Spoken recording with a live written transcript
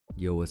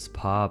Yo, what's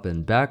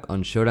poppin'? Back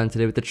on Showdown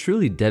today with a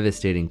truly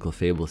devastating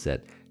Clefable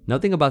set.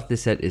 Nothing about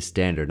this set is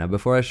standard. Now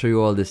before I show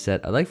you all this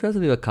set, I'd like for you to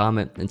leave a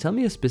comment and tell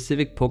me a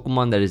specific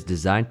Pokemon that is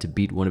designed to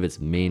beat one of its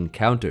main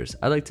counters.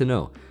 I'd like to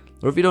know.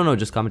 Or if you don't know,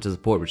 just comment to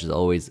support, which is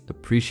always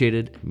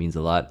appreciated. It means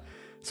a lot.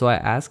 So I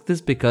ask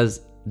this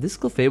because this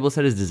Clefable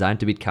set is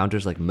designed to beat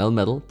counters like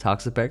Melmetal,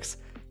 Toxapex,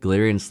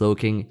 Galarian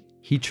Slowking,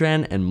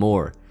 Heatran, and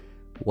more.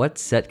 What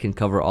set can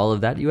cover all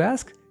of that, you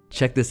ask?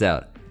 Check this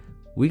out.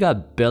 We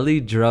got Belly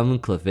Drum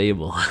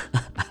Clefable.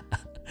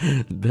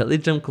 Belly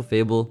Drum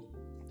Clefable.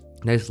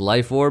 Nice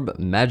Life Orb,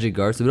 Magic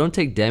Guard, so we don't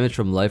take damage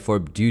from Life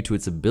Orb due to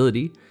its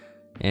ability.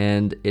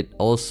 And it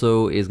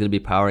also is going to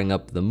be powering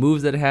up the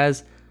moves that it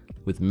has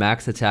with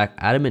max attack,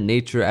 Adamant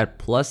Nature at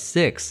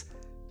 +6.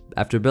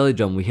 After Belly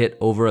Drum, we hit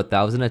over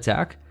 1,000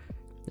 attack.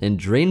 And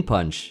Drain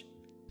Punch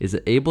is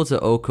able to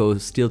OHKO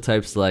steel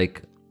types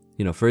like,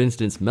 for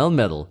instance,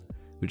 Melmetal,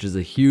 which is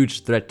a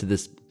huge threat to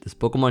this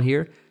Pokemon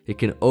here. It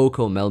can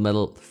OHKO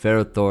Melmetal,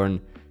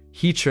 Ferrothorn,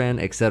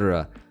 Heatran,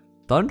 etc.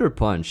 Thunder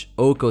Punch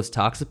OHKOs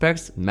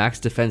Toxapex,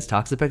 max defense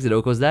Toxapex, it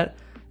OHKOs that,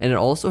 and it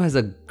also has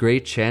a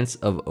great chance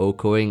of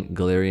OHKOing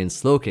Galarian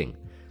Slowking.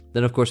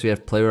 Then of course we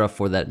have Play Rough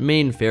for that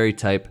main fairy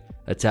type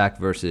attack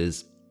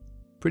versus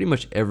pretty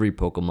much every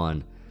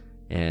Pokemon.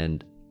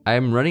 And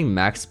I'm running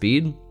max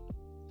speed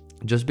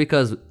just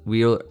because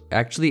we are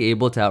actually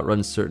able to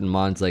outrun certain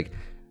mons. Like,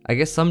 I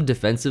guess some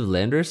defensive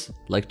landers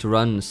like to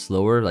run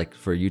slower, like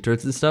for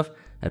U-turns and stuff.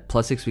 At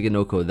 +6 we can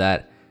OHKO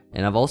that.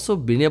 And I've also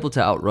been able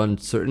to outrun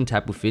certain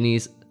Tapu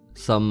Finis,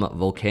 some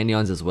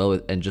Volcanions as well,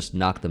 and just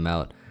knock them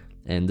out.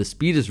 And the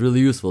speed is really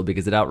useful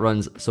because it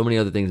outruns so many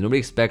other things. Nobody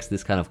expects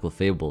this kind of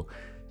Clefable.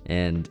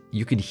 And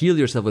you can heal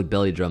yourself with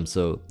Belly Drum,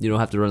 so you don't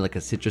have to run like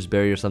a Citrus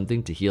Berry or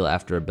something to heal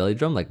after a Belly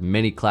Drum, like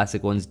many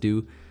classic ones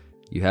do.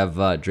 You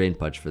have Drain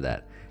Punch for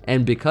that.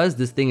 And because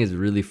this thing is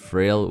really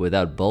frail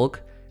without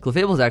bulk,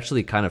 Clefable is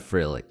actually kind of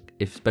frail, like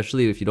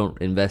especially if you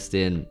don't invest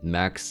in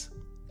max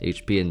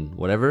HP and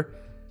whatever.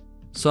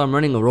 So I'm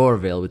running Aurora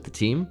Veil with the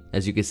team.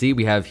 As you can see,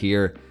 we have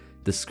here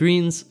the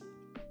screens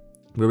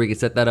where we can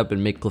set that up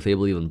and make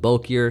Clefable even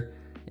bulkier.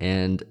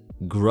 And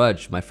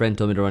Grudge, my friend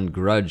told me to run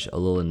Grudge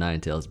Alolan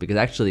Ninetales because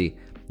actually,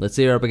 let's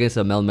say you're up against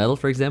a Melmetal,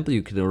 for example,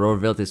 you can Aurora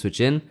Veil to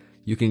switch in.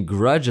 You can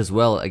Grudge as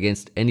well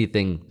against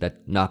anything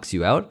that knocks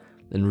you out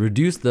and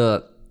reduce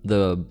the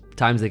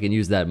times they can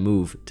use that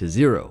move to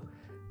 0.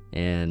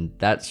 And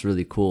that's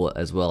really cool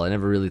as well. I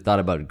never really thought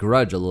about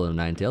Grudge Alolan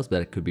Ninetales,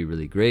 but it could be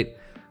really great.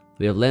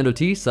 We have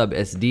Landorus-T, sub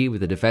SD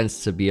with a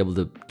defense to be able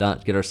to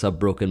not get our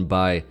sub broken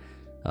by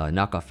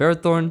knockoff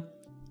Ferrothorn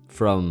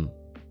from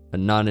a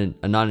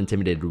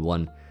non-intimidated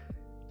one.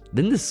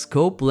 Then the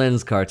Scope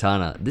Lens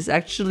Kartana. This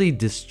actually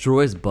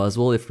destroys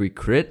Buzzwole if we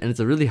crit, and it's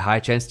a really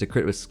high chance to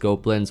crit with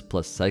Scope Lens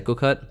plus Psycho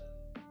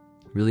Cut.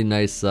 Really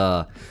nice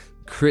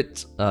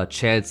crit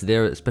chance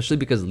there, especially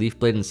because Leaf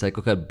Blade and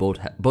Psycho Cut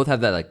both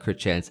have that like crit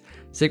chance.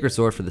 Sacred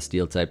Sword for the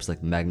steel types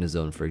like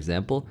Magnezone, for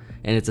example,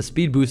 and it's a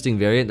speed boosting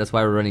variant. That's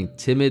why we're running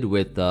Timid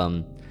with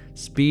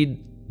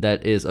speed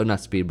that is, oh not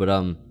speed, but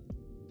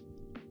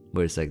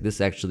wait a sec, this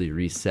actually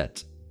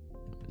reset.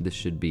 This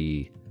should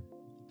be,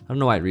 I don't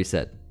know why it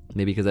reset,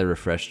 maybe because I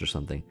refreshed or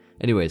something.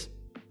 Anyways,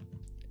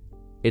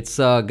 it's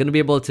gonna be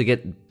able to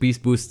get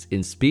beast boosts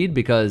in speed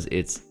because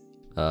its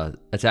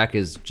attack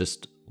is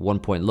just 1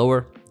 point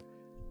lower.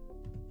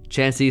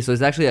 Chansey, so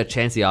it's actually a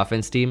Chansey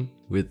Offense team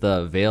with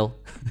Veil.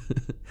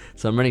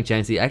 So I'm running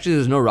Chansey. Actually,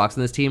 there's no rocks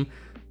on this team.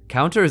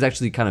 Counter is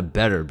actually kind of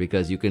better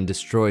because you can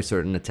destroy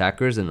certain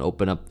attackers and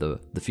open up the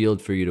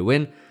field for you to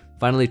win.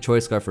 Finally,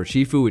 Choice Scarf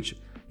Urshifu, which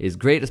is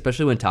great,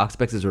 especially when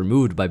Toxapex is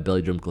removed by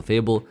Belly Drum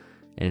Clefable,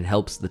 and it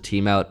helps the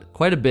team out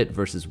quite a bit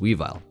versus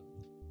Weavile.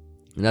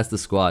 And that's the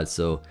squad.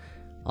 So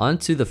on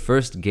to the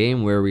first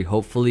game where we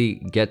hopefully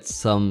get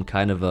some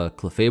kind of a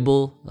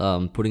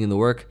Clefable putting in the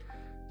work.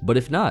 But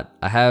if not,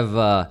 I have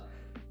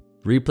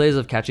replays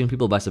of catching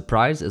people by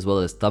surprise as well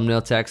as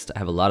thumbnail text. I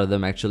have a lot of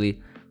them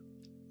actually.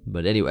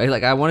 But anyway,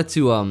 like I wanted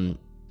to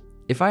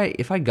if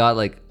I got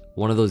like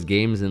one of those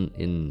games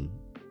in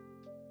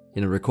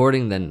a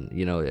recording, then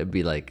it'd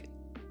be like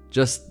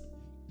just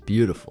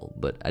beautiful.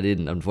 But I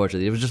didn't,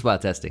 unfortunately. It was just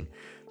about testing.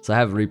 So I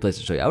have replays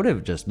to show you. I would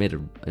have just made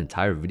an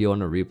entire video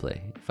on a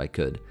replay if I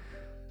could.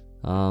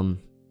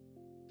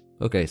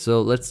 Okay,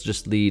 so let's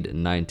just lead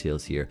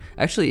Ninetales here.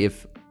 Actually,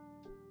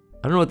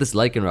 I don't know what this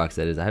Lycanroc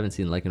set is. I haven't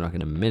seen Lycanroc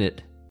in a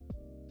minute.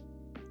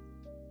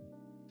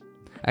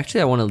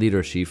 Actually, I want to lead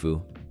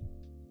Urshifu.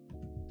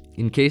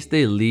 In case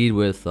they lead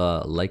with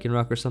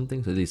Lycanroc or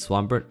something, so they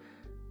Swampert,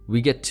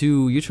 we get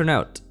to U-turn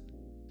out.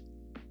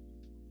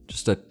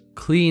 Just a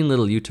clean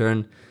little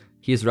U-turn.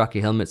 He has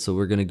Rocky Helmet, so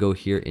we're going to go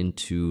here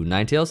into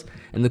Ninetales.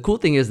 And the cool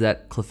thing is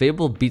that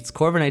Clefable beats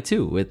Corviknight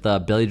too with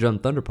Belly Drum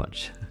Thunder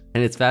Punch.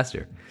 And it's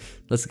faster.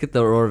 Let's get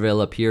the Aurora Veil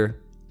up here.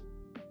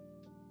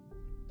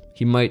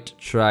 He might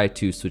try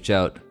to switch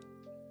out.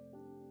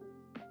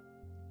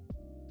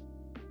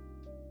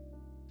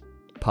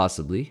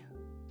 Possibly.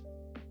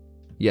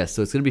 Yes,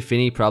 so it's going to be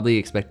Finny, probably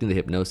expecting the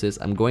Hypnosis.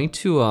 I'm going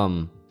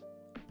to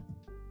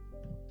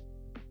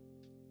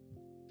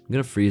I'm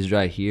gonna freeze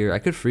dry here. I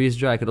could freeze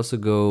dry. I could also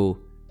go...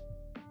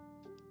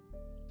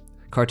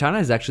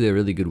 Kartana is actually a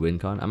really good win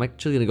con. I'm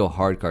actually gonna go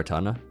hard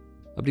Kartana.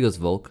 Up he goes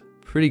Volk.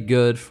 Pretty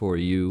good for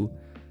you.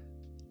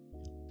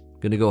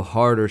 Gonna go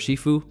hard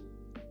Urshifu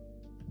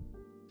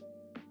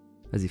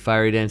as he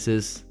fiery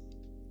dances.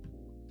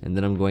 And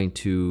then I'm going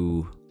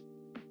to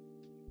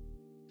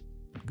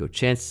go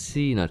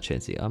Chansey, not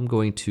Chansey. I'm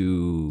going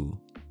to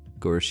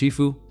go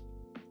Urshifu.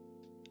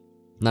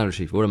 Not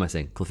Urshifu, what am I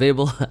saying?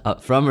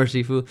 Clefable from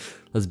Urshifu.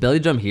 Let's Belly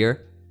Drum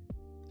here.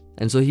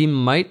 And so he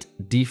might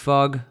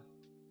defog.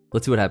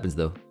 Let's see what happens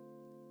though.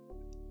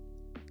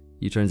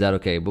 He turns out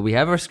okay, but we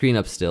have our screen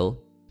up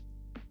still.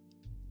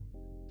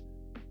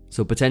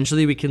 So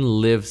potentially we can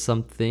live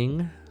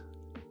something.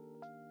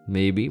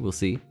 Maybe, we'll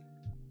see.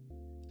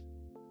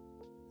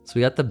 So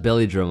we got the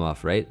Belly Drum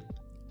off, right?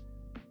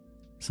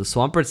 So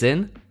Swampert's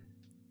in.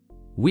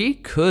 We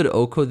could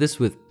OHKO'd this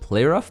with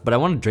Play Rough, but I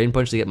want to Drain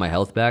Punch to get my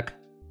health back.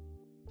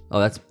 Oh,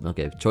 that's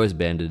okay. Choice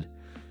banded.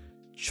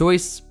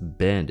 Choice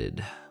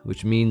banded,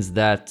 which means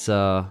that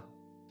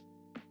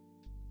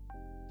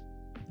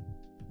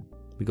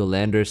we go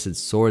Landorus and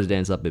Swords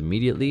Dance up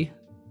immediately.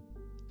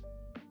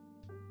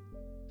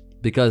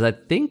 Because I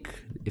think,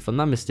 if I'm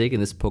not mistaken,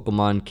 this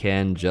Pokemon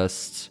can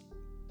just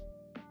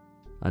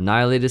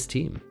annihilate his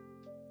team.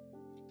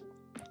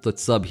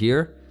 Let's sub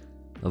here,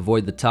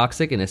 avoid the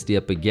Toxic and SD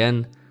up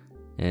again.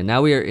 And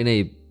now we are in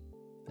a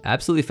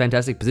absolutely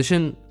fantastic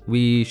position.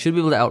 We should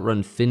be able to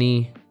outrun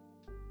Finny.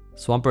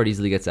 Swampert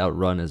easily gets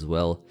outrun as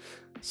well.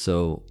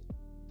 So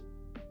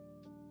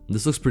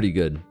this looks pretty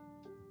good.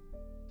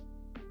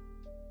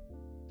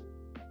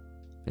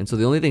 And so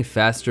the only thing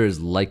faster is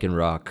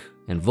Lycanroc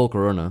and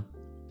Volcarona.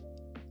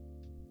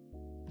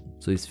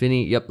 So he's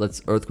Finny. Yep,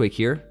 let's Earthquake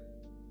here.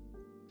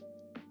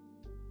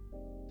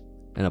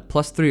 And a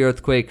 +3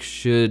 Earthquake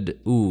should...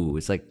 Ooh,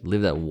 it's like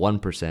live at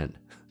 1%.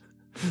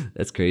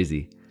 That's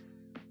crazy.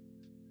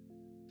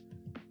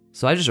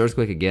 So I just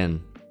Earthquake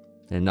again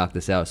and knock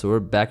this out. So we're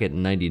back at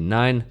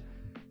 99.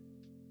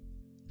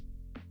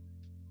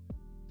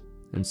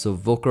 And so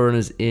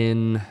Volcarona's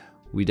in.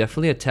 We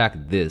definitely attack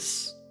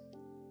this.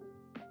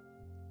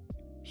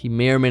 He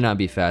may or may not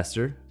be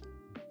faster.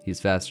 He's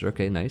faster.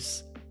 Okay,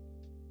 nice.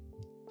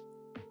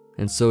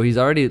 And so he's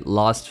already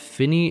lost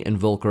Finny and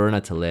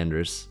Volcarona to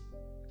Landorus.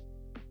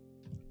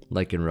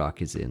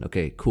 Lycanroc is in.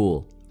 Okay,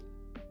 cool.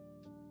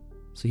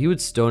 So he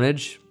would Stone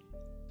Edge.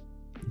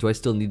 Do I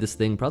still need this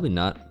thing? Probably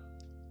not.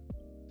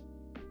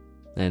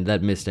 And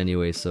that missed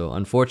anyway, so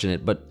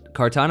unfortunate. But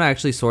Kartana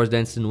actually Swords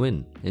Dance and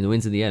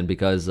wins in the end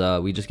because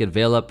we just get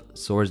Veil up,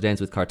 Swords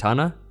Dance with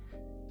Kartana.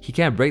 He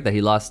can't break that.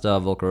 He lost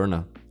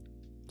Volcarona.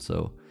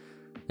 So,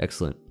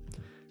 excellent.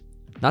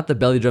 Not the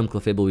Belly Drum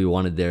Clefable we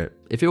wanted there.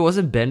 If it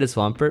wasn't Banded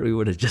Swampert, we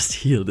would have just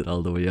healed it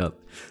all the way up.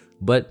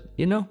 But,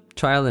 you know,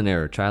 trial and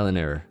error, trial and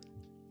error.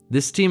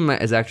 This team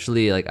is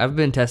actually, like, I've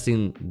been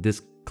testing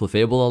this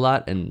Clefable a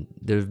lot, and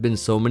there's been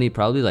so many,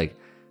 probably like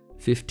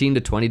 15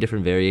 to 20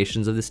 different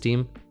variations of this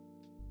team.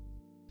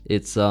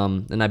 It's,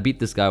 and I beat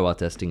this guy while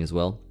testing as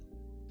well.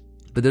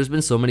 But there's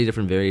been so many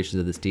different variations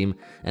of this team,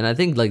 and I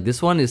think, like,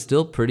 this one is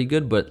still pretty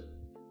good, but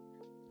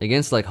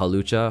against, like,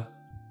 Hawlucha,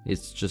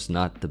 it's just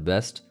not the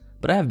best.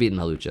 But I have beaten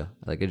Hawlucha.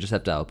 Like, I just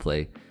have to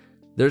outplay.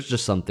 There's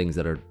just some things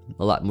that are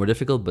a lot more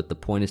difficult, but the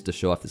point is to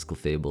show off this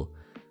Clefable,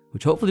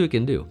 which hopefully we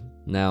can do.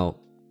 Now,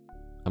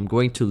 I'm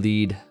going to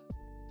lead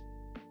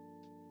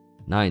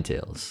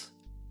Ninetales.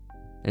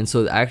 And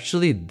so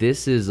actually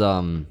this is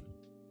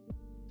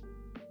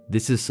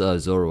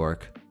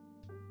Zoroark.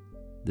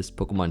 This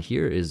Pokemon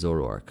here is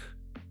Zoroark.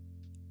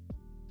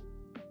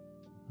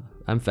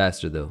 I'm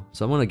faster though,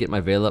 so I'm gonna get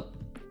my Veil up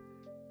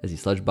as he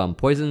Sludge Bomb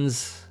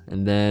poisons,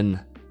 and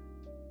then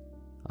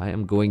I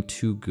am going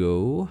to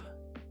go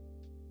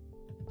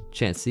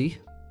Chansey.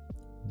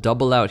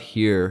 Double out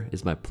here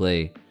is my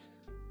play.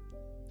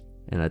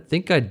 And I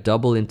think I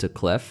double into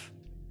Clef.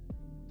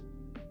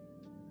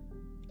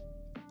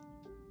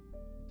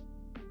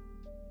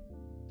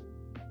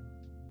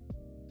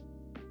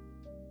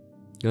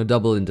 Gonna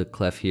double into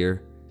Clef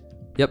here.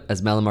 Yep,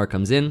 as Malamar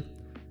comes in.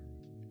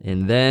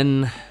 And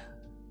then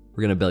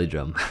we're gonna Belly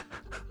Drum.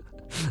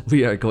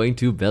 We are going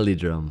to Belly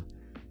Drum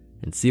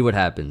and see what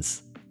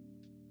happens.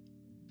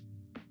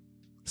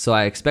 So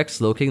I expect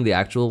Slowking, the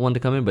actual one, to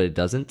come in, but it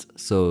doesn't.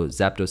 So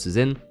Zapdos is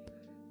in.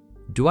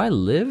 Do I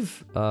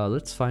live?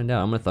 Let's find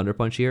out. I'm gonna Thunder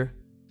Punch here.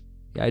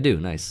 Yeah, I do.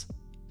 Nice.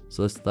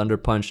 So let's Thunder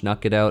Punch,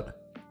 knock it out.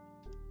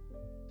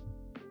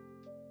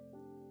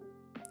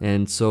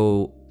 And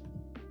so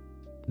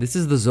this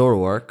is the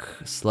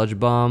Zoroark. Sludge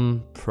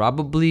Bomb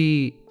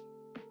probably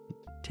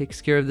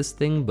takes care of this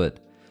thing, but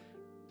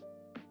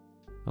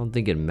I don't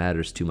think it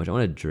matters too much. I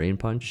want to Drain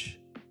Punch.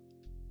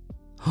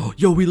 Oh,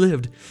 yo, we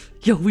lived!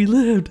 Yo, we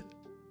lived!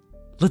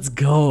 Let's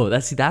go!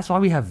 That's why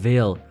we have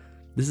Veil.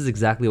 This is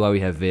exactly why we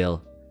have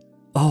Veil.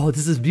 Oh,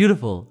 this is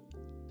beautiful!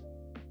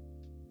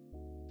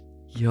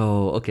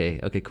 Yo, okay,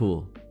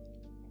 cool.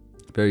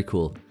 Very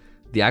cool.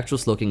 The actual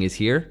Slowking is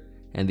here,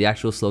 and the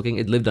actual Slowking,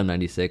 it lived on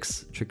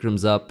 96. Trick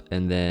Room's up,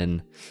 and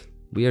then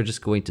we are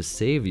just going to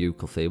save you,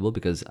 Clefable,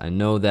 because I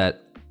know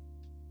that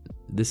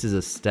this is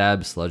a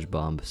stab Sludge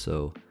Bomb,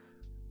 so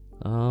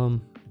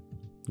I'm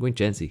going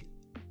Chansey.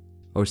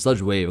 Or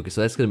Sludge Wave. Okay,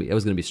 so that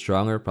was gonna be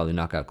stronger, probably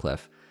knock out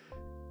Clef.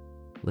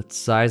 Let's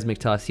Seismic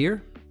Toss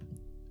here.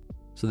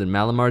 So then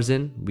Malamar's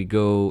in. We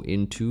go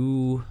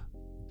into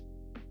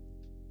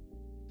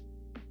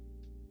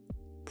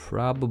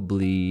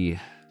probably.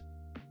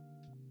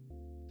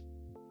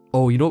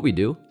 Oh, you know what we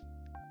do?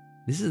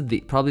 This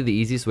is probably the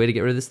easiest way to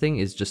get rid of this thing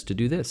is just to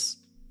do this.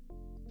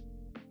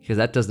 Because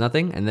that does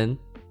nothing, and then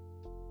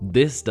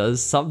this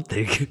does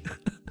something.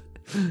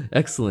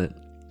 Excellent.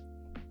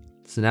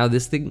 So now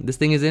this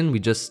thing is in. We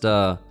just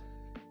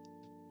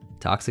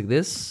Toxic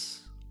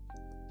this.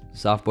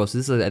 Soft Boil. So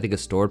this is, I think, a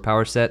stored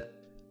power set.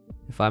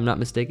 If I'm not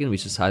mistaken, we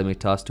just Seismic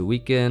Toss to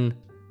weaken.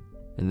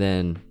 And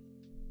then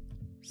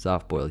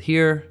Soft Boil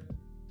here.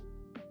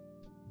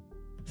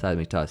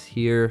 Seismic Toss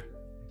here.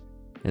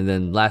 And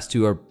then last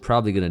two are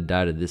probably gonna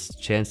die to this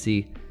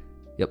Chansey.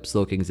 Yep,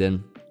 Slowking's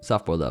in.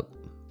 Soft Boiled up.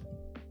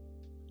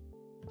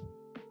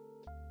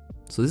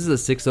 So this is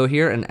a 6-0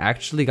 here, and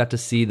actually got to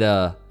see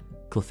the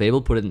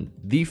Clefable put in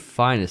the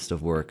finest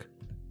of work.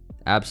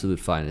 Absolute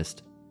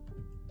finest.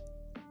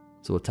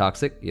 So a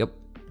Toxic, yep.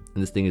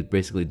 And this thing is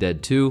basically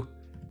dead too.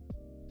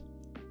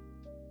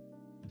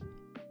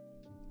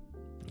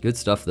 Good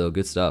stuff though,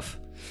 good stuff.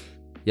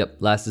 Yep,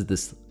 last is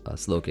this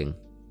Slowking.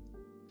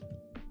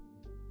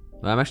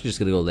 I'm actually just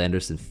gonna go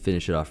Landorus and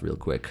finish it off real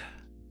quick.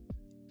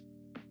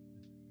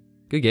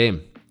 Good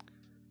game.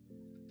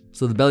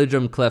 So the Belly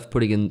Drum Clef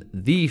putting in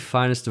the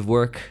finest of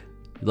work.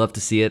 You'd love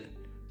to see it.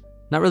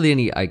 Not really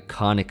any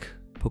iconic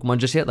Pokemon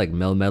just yet, like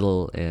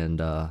Melmetal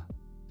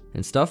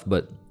and stuff,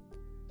 but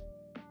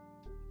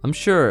I'm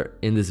sure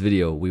in this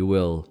video we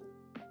will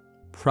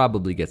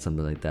probably get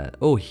something like that.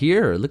 Oh,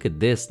 here, look at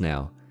this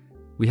now.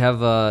 We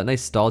have a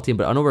nice stall team,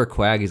 but I don't know where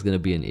Quag is gonna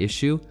be an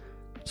issue.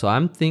 So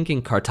I'm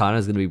thinking Kartana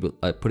is going to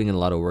be putting in a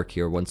lot of work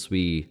here once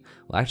we...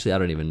 Well, actually, I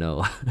don't even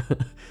know.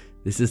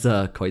 This is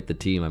quite the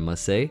team, I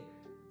must say.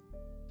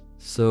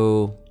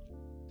 So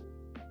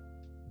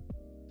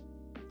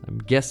I'm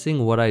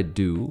guessing what I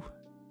do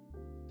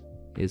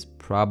is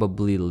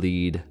probably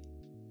lead...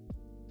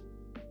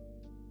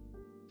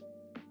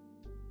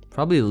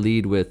 Probably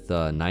lead with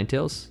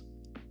Ninetales.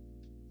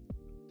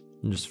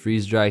 And just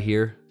Freeze Dry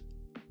here.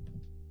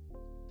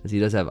 As he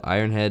does have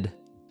Iron Head.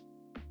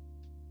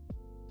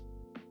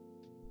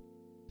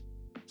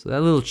 So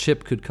that little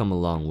chip could come a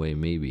long way,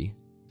 maybe.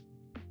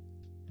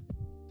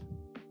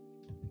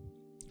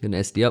 Gonna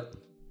SD up.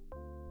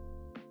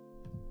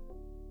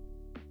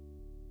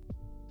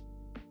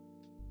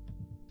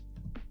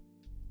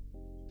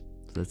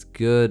 So that's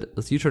good.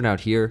 Let's U-turn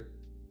out here.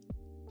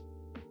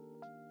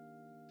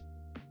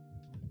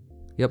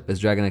 Yep,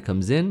 as Dragonite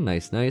comes in.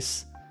 Nice,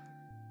 nice.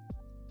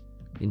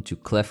 Into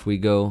Clef we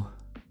go.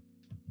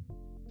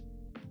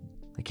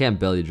 I can't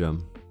Belly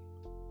Drum.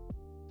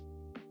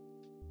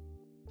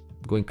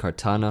 Going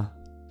Kartana,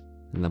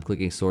 and I'm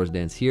clicking Swords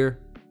Dance here.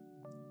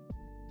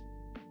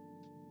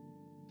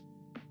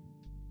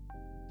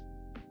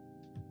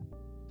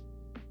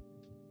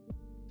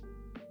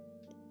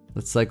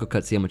 Let's Psycho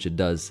Cut, see how much it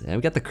does. And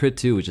we got the crit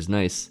too, which is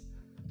nice.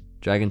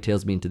 Dragon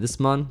Tails me into this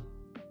mon.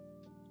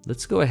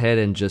 Let's go ahead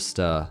and just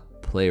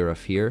play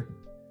rough here.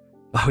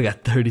 Oh, we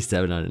got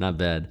 37 on it, not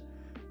bad.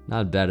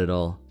 Not bad at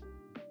all.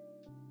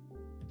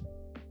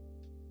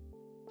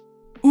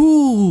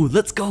 Ooh,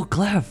 let's go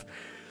Clef!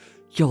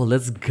 Yo,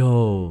 let's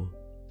go.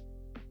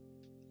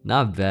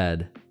 Not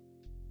bad.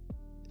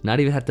 Not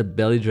even had to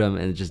Belly Drum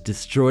and just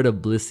destroyed a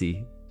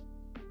Blissey.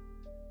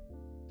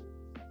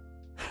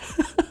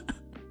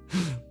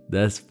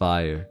 That's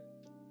fire.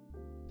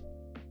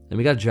 And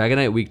we got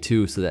Dragonite week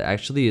 2, so that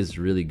actually is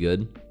really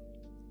good.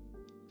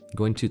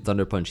 Going to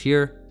Thunder Punch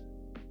here.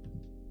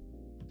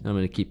 I'm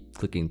gonna keep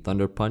clicking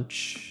Thunder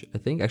Punch, I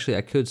think. Actually,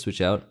 I could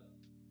switch out.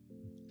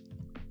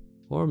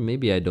 Or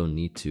maybe I don't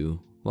need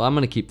to. Well, I'm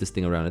gonna keep this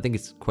thing around. I think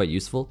it's quite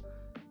useful.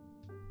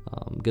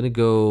 I'm gonna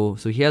go...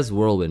 So he has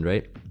Whirlwind,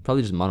 right?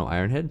 Probably just Mono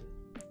Iron Head.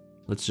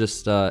 Let's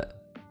just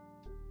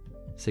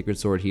Sacred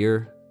Sword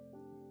here.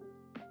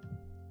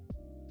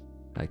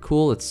 Alright,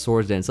 cool. Let's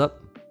Swords Dance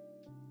up.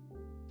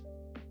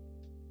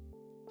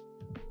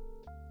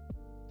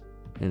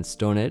 And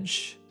Stone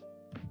Edge.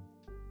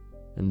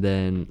 And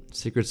then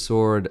Sacred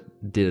Sword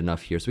did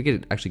enough here. So we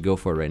could actually go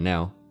for it right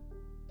now.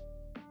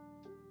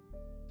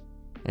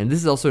 And this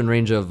is also in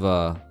range of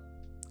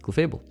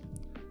Clefable.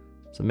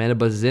 So Mana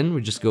Buzz is in.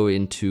 We just go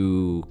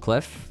into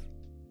Clef.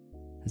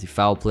 As he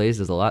foul plays,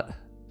 does a lot.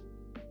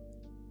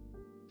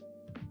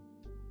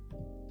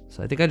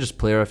 So I think I just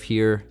play off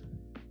here.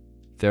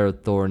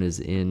 Ferrothorn is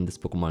in. This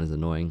Pokemon is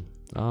annoying.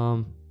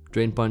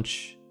 Drain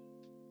Punch.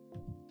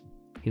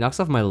 He knocks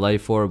off my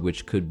Life Orb,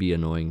 which could be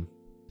annoying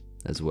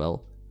as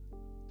well.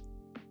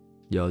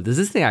 Yo, does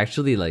this thing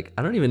actually, like,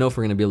 I don't even know if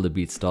we're gonna be able to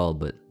beat Stall,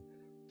 but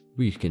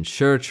we can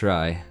sure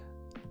try.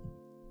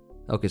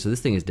 Okay, so this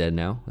thing is dead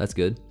now. That's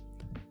good.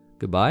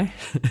 Goodbye.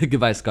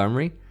 Goodbye,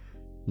 Skarmory.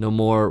 No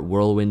more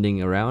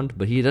whirlwinding around,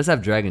 but he does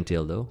have Dragon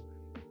Tail though.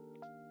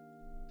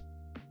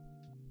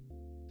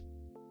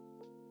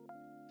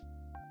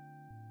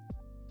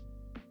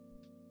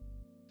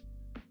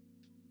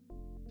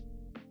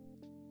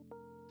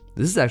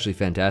 This is actually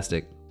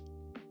fantastic.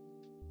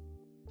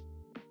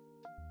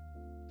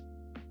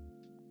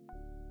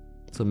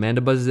 So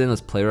Mandibuzz is in.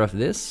 Let's play rough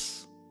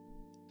this.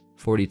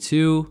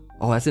 42.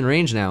 Oh, that's in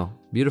range now.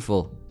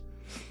 Beautiful.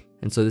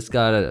 And so this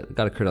got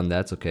a crit on that.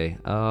 It's okay.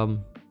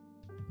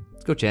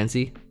 Let's go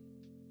Chansey.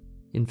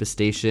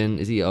 Infestation.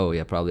 Is he? Oh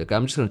yeah, probably. Okay,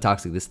 I'm just gonna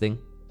Toxic this thing.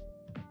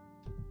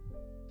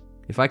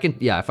 If I can,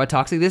 yeah, if I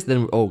Toxic this,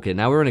 then okay,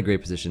 now we're in a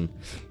great position.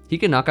 He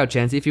can knock out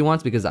Chansey if he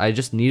wants because I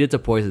just needed to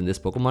poison this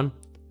Pokemon.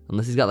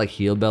 Unless he's got like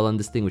Heal Bell on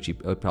this thing, which he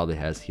probably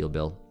has Heal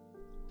Bell.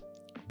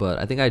 But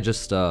I think I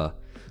just go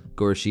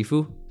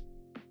Urshifu.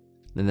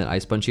 And then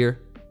Ice Punch here.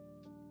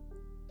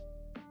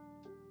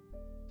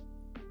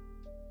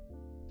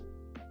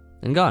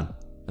 And gone.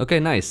 Okay,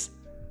 nice.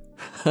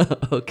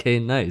 Okay,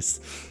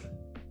 nice.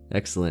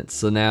 Excellent.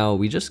 So now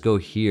we just go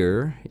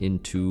here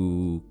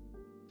into...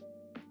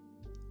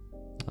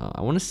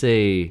 I want to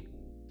say...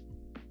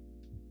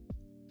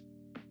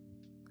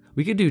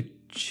 We could do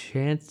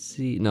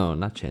Chansey... No,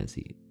 not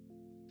Chansey.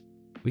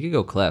 We could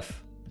go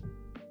Clef.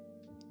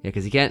 Yeah,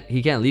 because he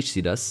can't Leech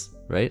Seed us,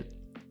 right?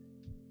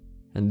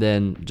 And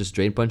then just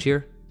Drain Punch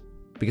here.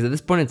 Because at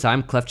this point in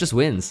time, Clef just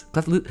wins.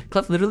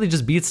 Clef literally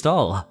just beats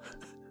Stall.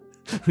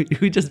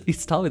 we just beat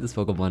Stall with this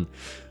Pokemon.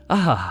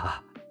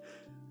 Ah.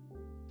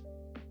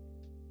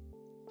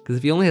 Because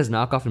if he only has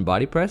Knockoff and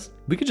Body Press,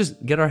 we could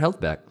just get our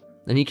health back.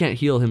 And he can't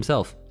heal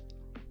himself.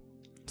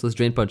 So let's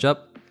Drain Punch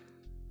up.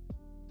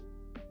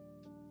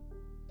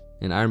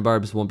 And Iron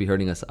Barbs won't be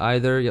hurting us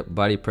either. Yep,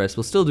 Body Press.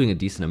 We're still doing a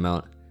decent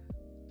amount.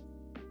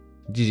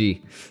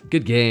 GG.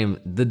 Good game.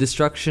 The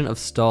destruction of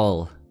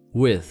Stall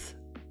with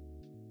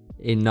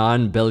a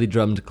non-belly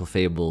drummed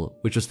Clefable,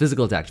 which was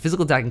physical attack.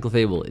 Physical attack and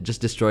Clefable, it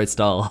just destroyed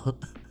Stall.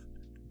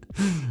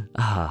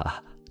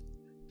 Ah,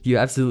 you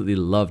absolutely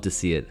love to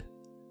see it.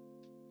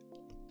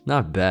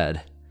 Not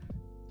bad.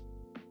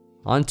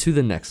 On to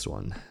the next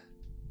one.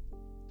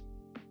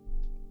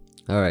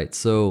 Alright,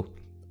 so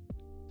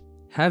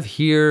have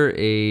here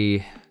a...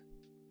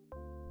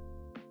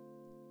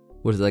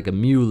 What is it, like a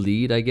Mew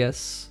lead, I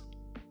guess?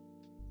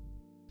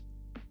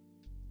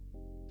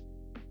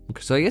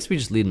 Okay, so I guess we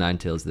just lead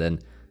Ninetales then.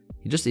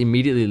 He just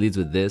immediately leads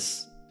with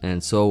this.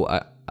 And so,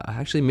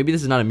 actually, maybe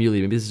this is not a Mew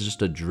lead. Maybe this is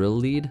just a Drill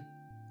lead.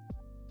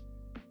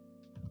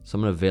 So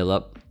I'm going to Veil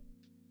up.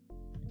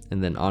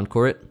 And then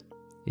Encore it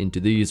into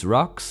these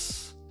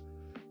rocks.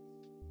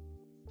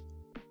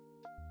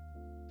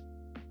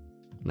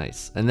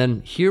 Nice. And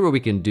then here what we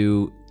can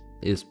do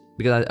is,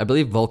 because I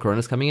believe Volcarona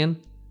is coming in,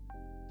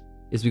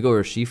 is we go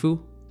Urshifu.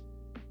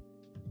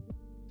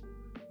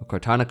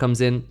 Kartana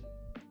comes in.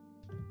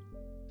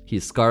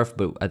 He's Scarf,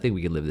 but I think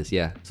we can live this,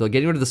 yeah. So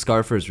getting rid of the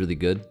Scarfer is really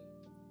good,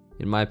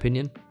 in my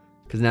opinion.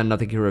 Because now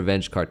nothing can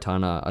revenge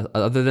Kartana,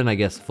 other than, I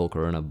guess,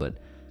 Volcarona, but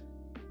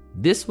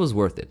this was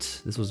worth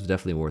it. This was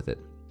definitely worth it.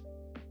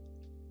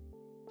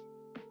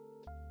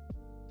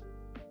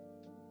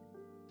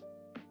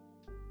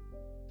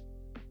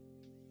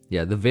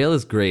 Yeah, the Veil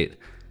is great.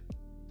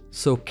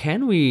 So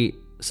can we...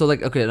 So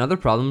like, okay, another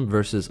problem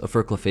versus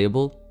for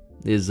Clefable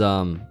is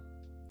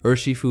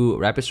Urshifu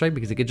Rapid Strike,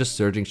 because it gets just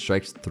Surging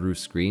Strikes through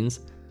screens,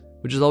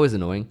 which is always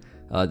annoying.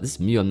 This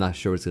Mew, I'm not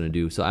sure what it's going to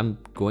do. So I'm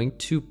going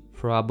to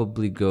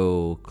probably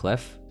go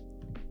Clef.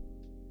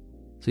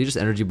 So he just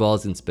Energy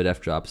Balls and Spit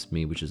F drops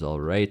me, which is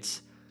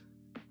alright.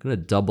 I'm going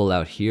to double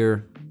out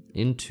here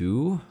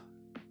into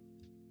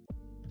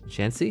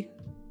Chansey.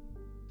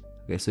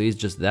 Okay, so he's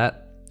just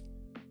that.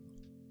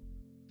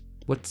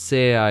 Let's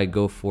say I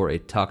go for a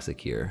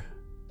Toxic here,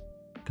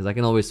 because I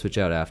can always switch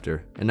out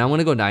after. And now I'm going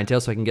to go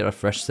Ninetales so I can get a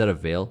fresh set of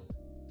Veil,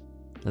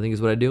 I think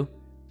is what I do.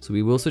 So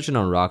we will switch it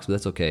on rocks, but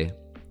that's okay.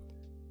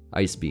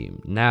 Ice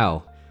Beam.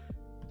 Now,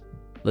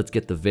 let's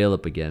get the Veil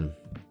up again.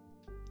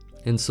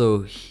 And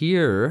so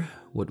here,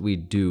 what we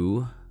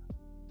do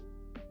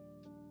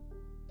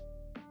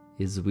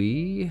is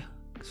we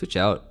switch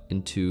out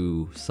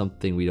into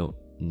something we don't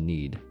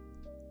need.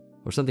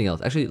 Or something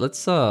else. Actually,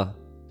 let's I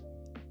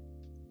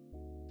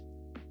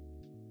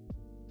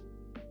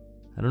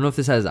don't know if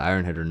this has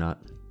Iron Head or not.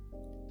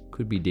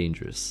 Could be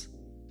dangerous.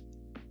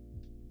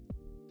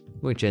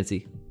 I'm going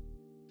Chansey.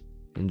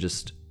 And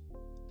just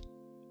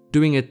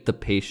doing it the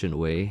patient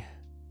way.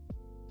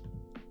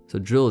 So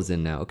Drill is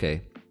in now,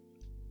 okay.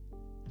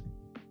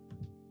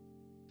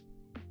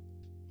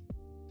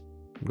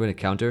 I'm going to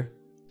counter.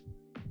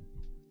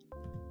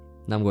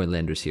 Now I'm going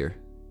Landorus here.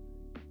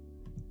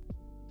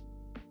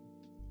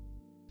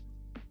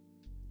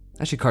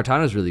 Actually,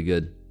 Kartana is really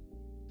good.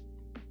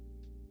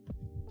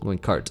 I'm going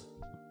Cart.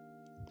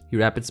 He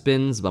Rapid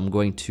Spins, but I'm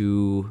going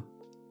to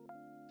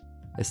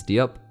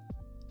SD up.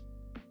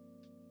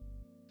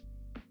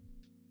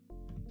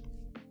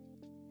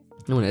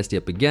 I'm going to SD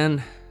up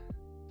again.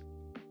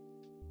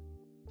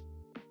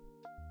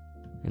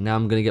 And now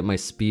I'm going to get my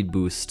speed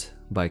boost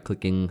by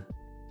clicking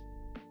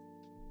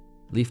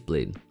Leaf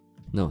Blade.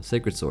 No,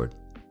 Sacred Sword.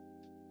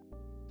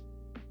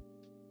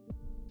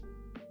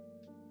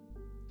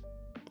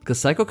 Because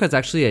Psycho Cut's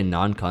actually a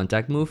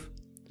non-contact move.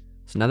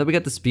 So now that we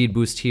got the speed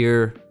boost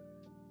here,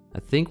 I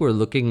think we're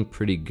looking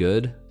pretty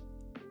good.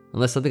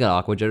 Unless something got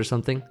Aqua Jet or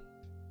something.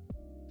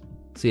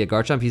 So yeah,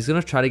 Garchomp, he's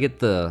gonna try to get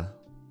the...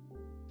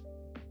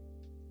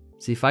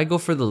 See, if I go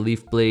for the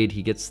Leaf Blade,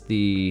 he gets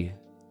the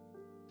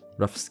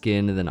Rough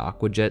Skin and then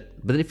Aqua Jet.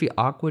 But if he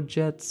Aqua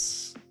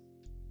Jets,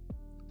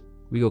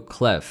 we go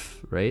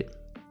Clef, right?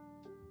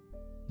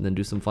 And then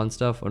do some fun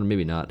stuff, or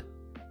maybe not.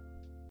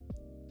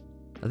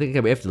 I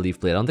think we have to Leaf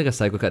Blade. I don't think a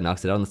Psycho Cut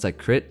knocks it out unless I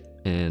crit,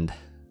 and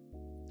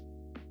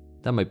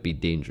that might be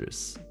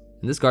dangerous.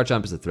 And this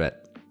Garchomp is a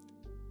threat.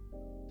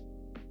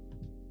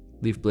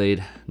 Leaf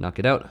Blade, knock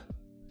it out.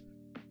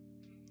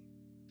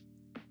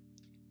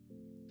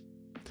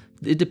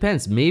 It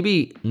depends.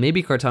 Maybe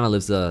Kartana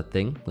lives a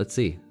thing. Let's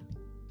see.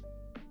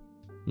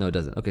 No, it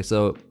doesn't. Okay,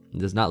 so it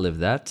does not live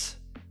that.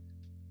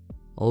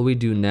 All we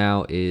do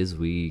now is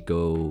we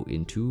go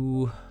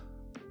into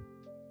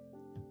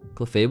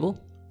Clefable.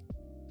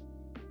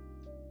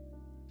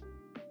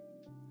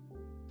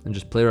 And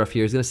just play rough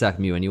here. He's gonna sack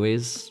Mew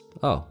anyways.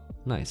 Oh,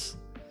 nice.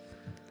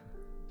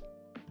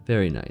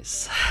 Very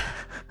nice.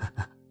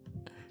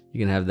 You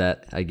can have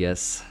that, I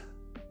guess.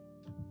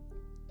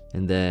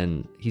 And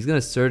then he's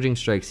gonna Surging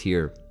Strikes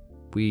here.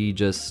 We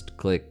just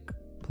click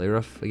play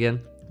rough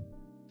again.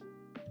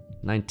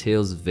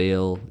 Ninetales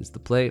Veil is the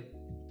play.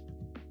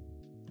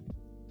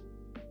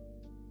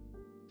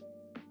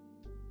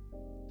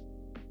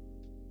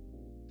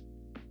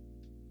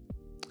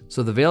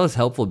 So the Veil is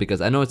helpful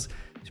because I know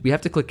we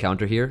have to click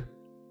counter here.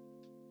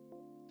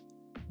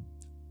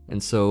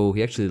 And so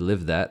he actually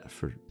lived that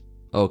for,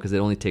 oh, because it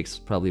only takes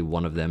probably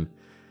one of them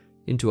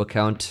into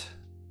account.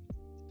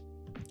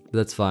 But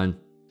that's fine.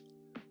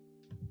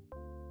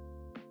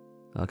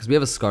 Because we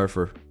have a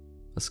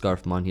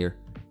Scarfmon here.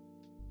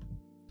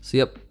 So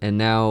yep, and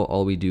now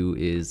all we do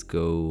is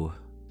go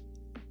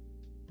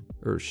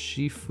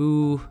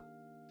Urshifu,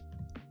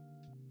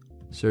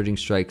 Surging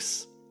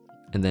Strikes,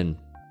 and then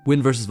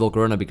win versus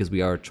Volcarona because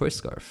we are Choice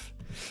Scarf.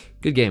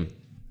 Good game.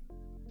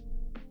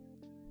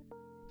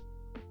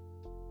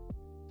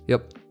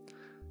 Yep.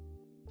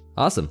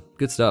 Awesome,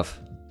 good stuff.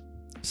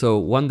 So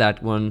won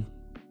that one.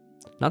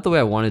 Not the way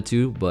I wanted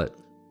to, but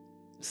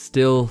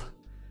still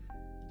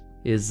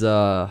is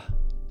the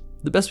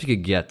best we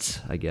could get,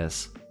 I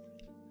guess.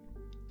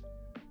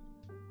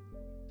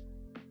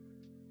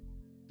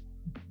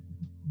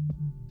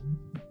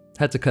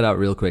 Had to cut out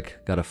real quick,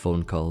 got a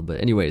phone call,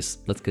 but anyways,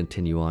 let's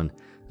continue on.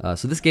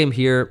 So this game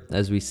here,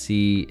 as we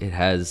see, it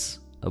has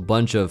a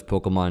bunch of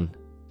Pokemon,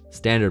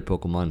 standard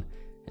Pokemon,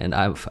 and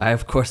I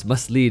of course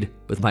must lead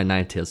with my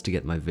Ninetales to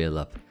get my Veil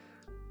up.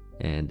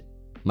 And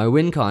my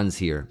win cons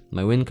here.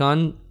 My win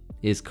con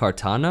is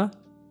Kartana,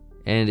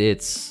 and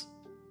it's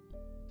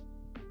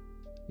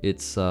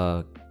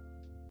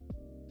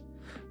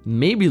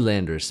maybe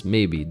Landorus,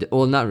 maybe.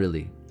 Well, not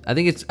really. I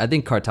think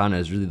Kartana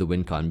is really the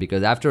win con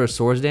because after a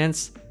Swords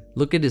Dance,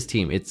 look at his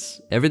team.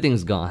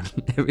 Everything's gone.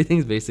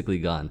 Everything's basically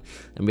gone,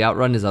 and we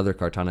outrun his other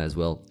Kartana as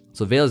well.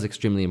 So Veil is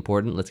extremely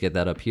important. Let's get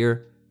that up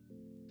here.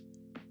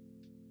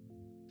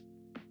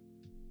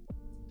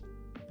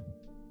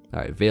 All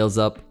right, Veil's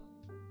up,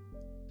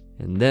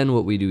 and then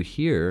what we do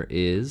here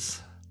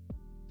is,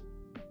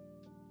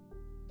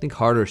 I think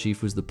Hard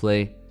Urshifu's the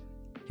play.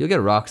 He'll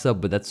get rocks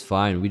up, but that's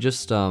fine. We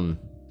just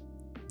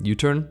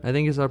U-turn, I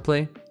think, is our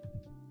play.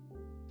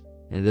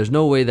 And there's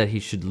no way that he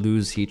should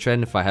lose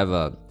Heatran if I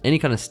have any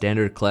kind of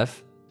standard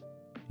Clef.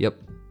 Yep,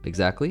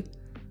 exactly.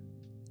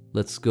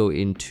 Let's go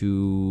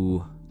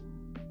into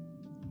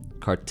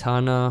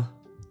Kartana.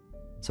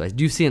 So I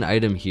do see an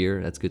item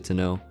here. That's good to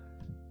know.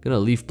 Gonna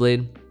Leaf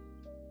Blade.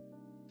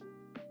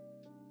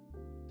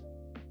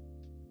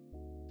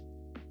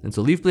 And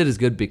so Leaf Blade is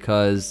good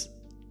because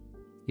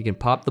you can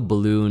pop the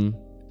balloon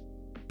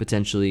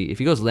potentially. If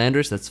he goes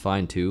Landorus, that's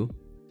fine too,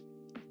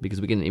 because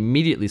we can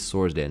immediately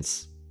Swords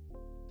Dance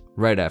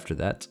right after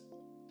that.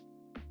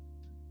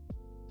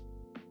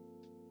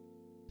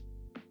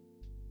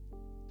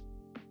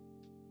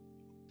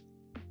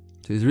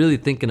 So he's really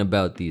thinking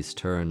about these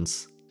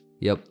turns.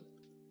 Yep.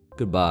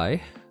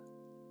 Goodbye.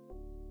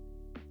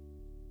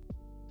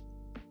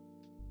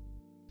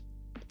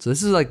 So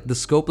this is like the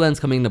scope lens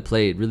coming into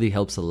play. It really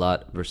helps a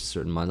lot versus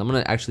certain mons. I'm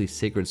gonna actually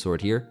Sacred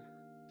Sword here.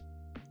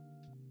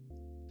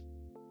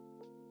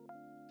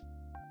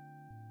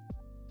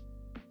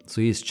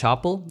 So he's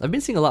Chople. I've been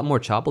seeing a lot more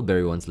Chople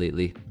Berry ones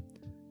lately.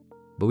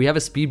 But we have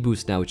a speed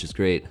boost now, which is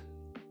great.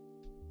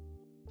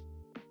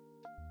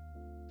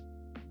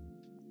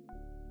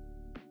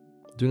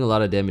 Doing a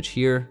lot of damage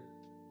here.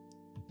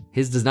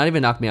 His does not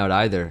even knock me out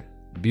either.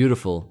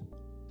 Beautiful.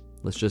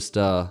 Let's just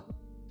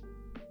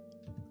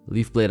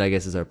Leaf Blade, I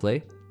guess, is our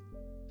play.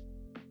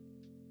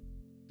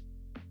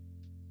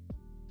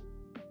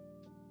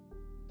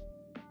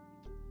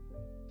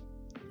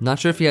 Not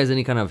sure if he has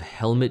any kind of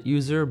helmet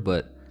user,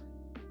 but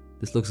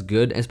this looks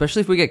good.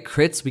 Especially if we get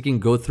crits, we can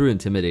go through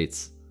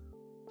Intimidates.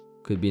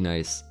 Could be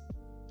nice.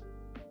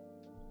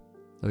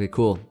 Okay,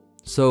 cool.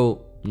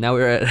 So now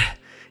we're at,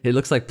 it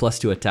looks like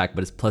 +2 attack,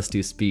 but it's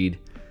 +2 speed.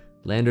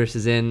 Landorus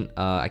is in.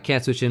 I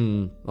can't switch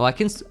in. Well, I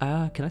can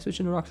I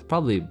switch into rocks?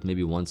 Probably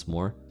maybe once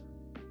more.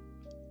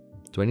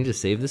 Do I need to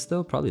save this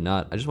though? Probably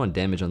not. I just want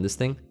damage on this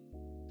thing.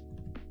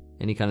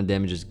 Any kind of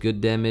damage is good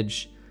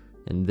damage.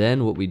 And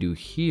then what we do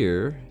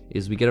here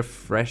is we get a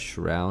fresh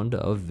round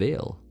of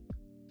Veil.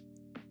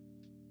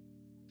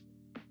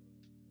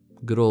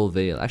 Good old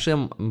Veil.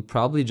 Actually, I'm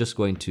probably just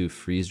going to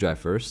freeze dry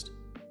first.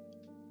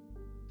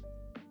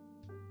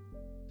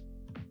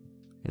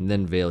 And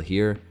then Veil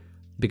here.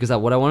 Because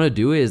what I want to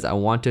do is I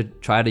want to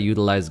try to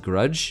utilize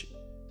Grudge.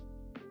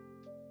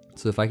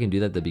 So if I can do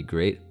that, that'd be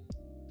great.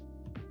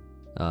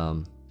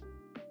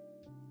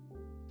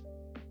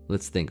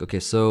 Let's think. Okay,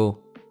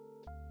 so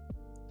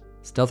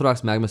Stealth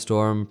Rock's Magma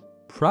Storm.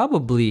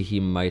 Probably he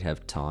might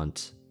have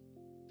Taunt.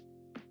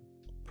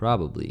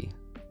 Probably.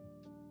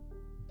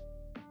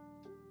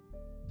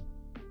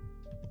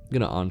 I'm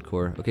gonna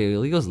Encore. Okay,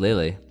 he goes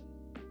Lele.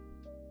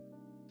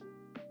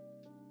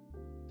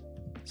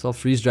 So I'll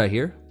freeze dry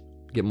here.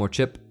 Get more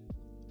chip.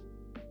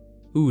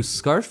 Ooh,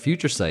 Scarf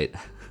Future Sight.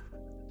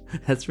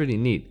 That's pretty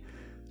neat.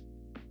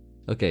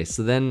 Okay,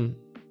 so then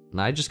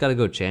I just gotta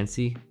go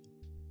Chansey.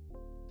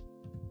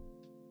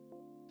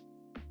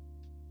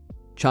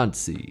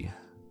 Chansey.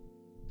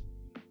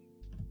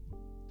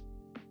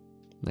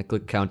 I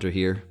click counter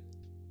here.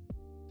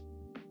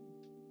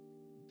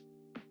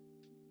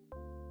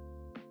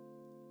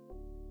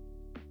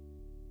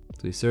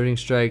 So he's Surging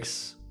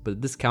Strikes,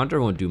 but this counter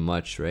won't do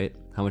much, right?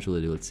 How much will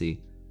it do? Let's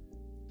see.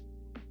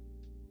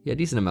 Yeah,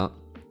 decent amount.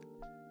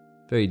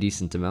 Very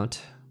decent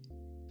amount.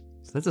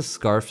 So that's a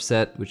Scarf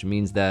set, which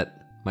means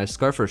that my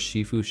Scarf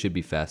Urshifu should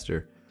be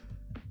faster.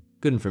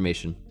 Good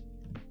information.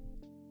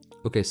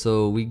 Okay,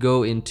 so we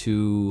go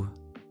into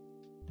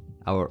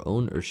our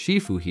own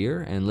Urshifu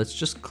here, and let's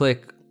just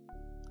click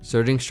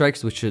Surging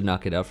Strikes, which should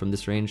knock it out from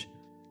this range.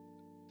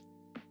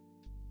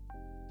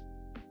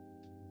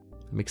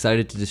 I'm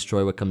excited to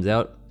destroy what comes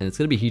out, and it's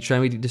gonna be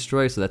Heatran we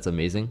destroy, so that's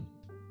amazing.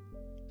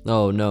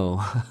 Oh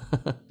no.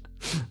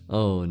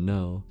 Oh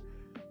no.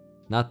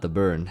 Not the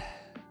burn.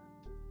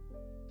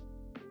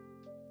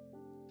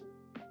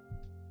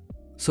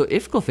 So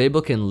if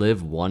Clefable can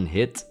live one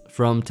hit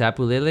from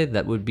Tapu Lele,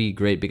 that would be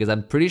great, because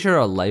I'm pretty sure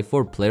a Life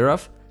Orb Play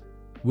Rough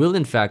will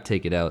in fact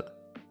take it out.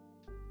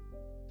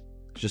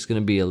 It's just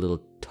gonna be a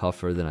little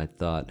tougher than I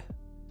thought.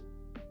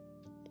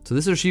 So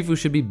this Urshifu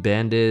should be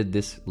banded,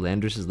 this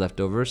Landorus is left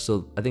over,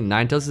 so I think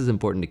Ninetales is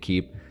important to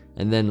keep.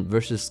 And then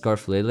versus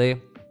Scarf Lele,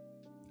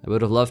 I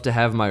would have loved to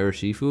have my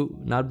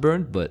Urshifu not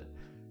burned, but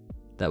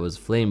that was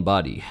Flame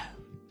Body.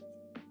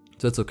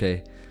 So it's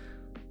okay.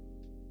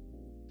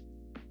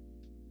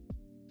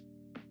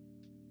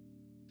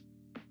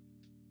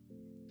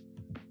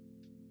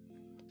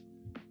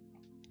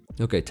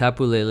 Okay,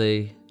 Tapu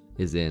Lele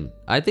is in.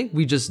 I think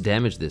we just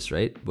damage this,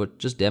 right? But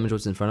just damage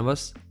what's in front of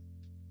us.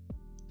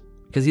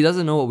 Because he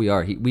doesn't know what we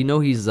are. We know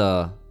he's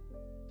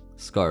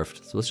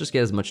scarfed. So let's just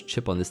get as much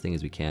chip on this thing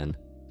as we can.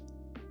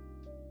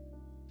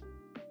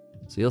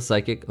 So he'll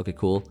Psychic. Okay,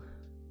 cool.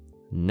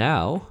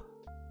 Now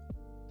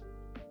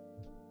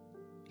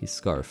he's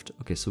scarfed.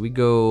 Okay, so we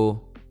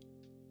go.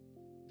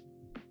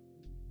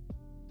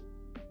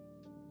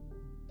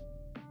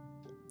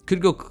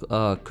 Could go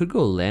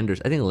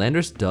Landorus. I think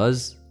Landorus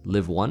does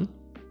live one.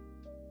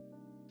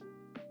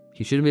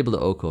 He shouldn't be able to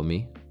OHKO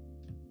me.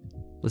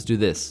 Let's do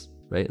this,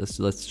 right?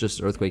 Let's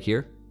just Earthquake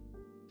here.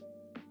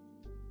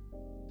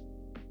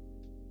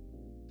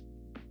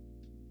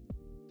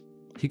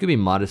 He could be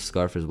Modest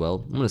Scarf as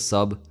well. I'm gonna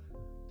sub.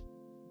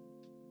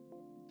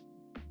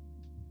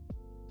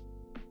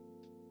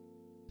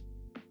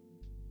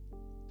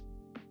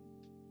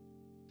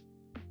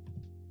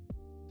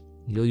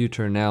 He'll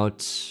U-turn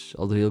out,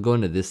 although he'll go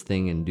into this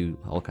thing and do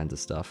all kinds of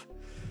stuff.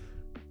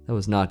 That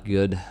was not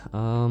good.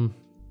 Although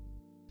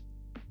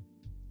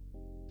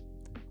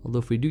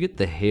if we do get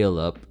the Hail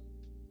up,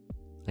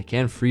 I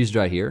can freeze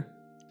dry here.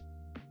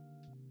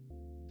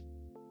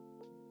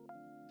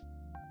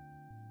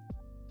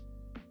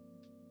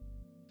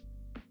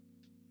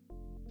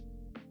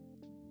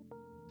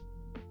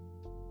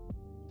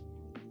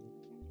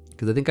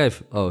 Because I think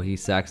oh, he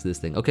sacks this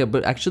thing. Okay,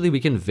 but actually we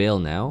can Veil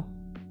now.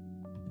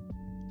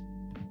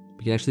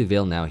 We can actually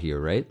Veil now here,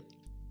 right?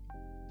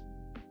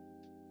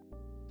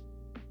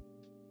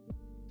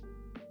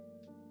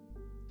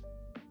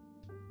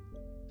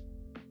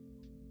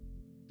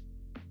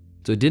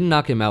 So it didn't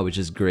knock him out, which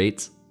is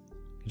great.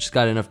 He just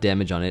got enough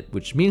damage on it,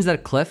 which means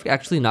that Clef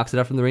actually knocks it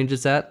out from the range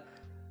it's at.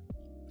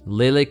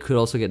 Lele could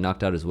also get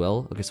knocked out as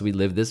well. Okay, so we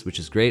live this, which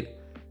is great.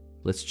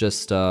 Let's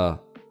just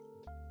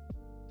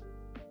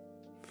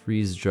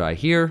freeze dry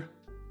here.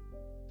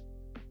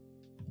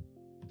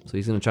 So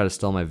he's gonna try to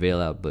stall my Veil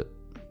out, but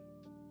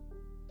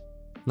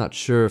not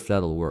sure if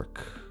that'll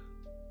work.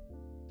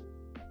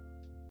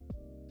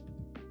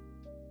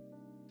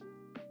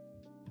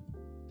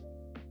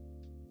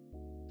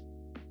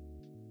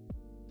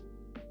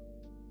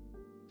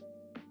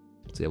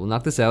 So yeah, we'll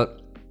knock this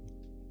out.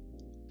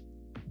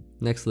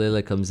 Next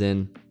Lele comes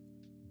in.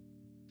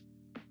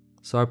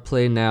 So our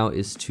play now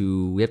is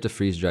we have to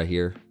freeze dry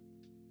here.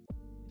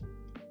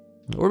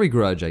 Or we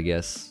Grudge, I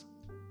guess.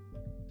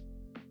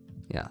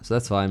 Yeah, so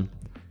that's fine.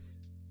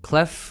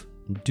 Clef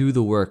do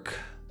the work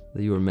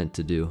that you were meant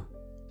to do.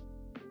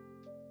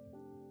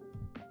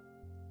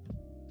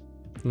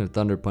 I'm gonna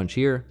Thunder Punch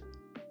here.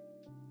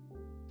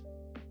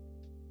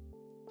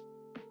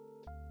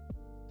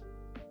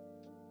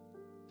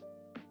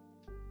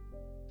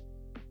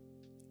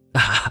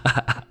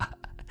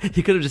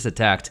 He could have just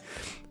attacked.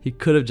 He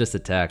could have just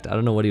attacked. I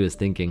don't know what he was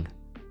thinking.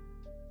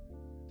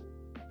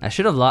 I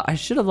should have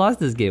lost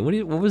this game.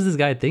 What was this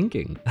guy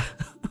thinking?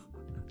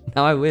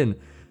 Now I win.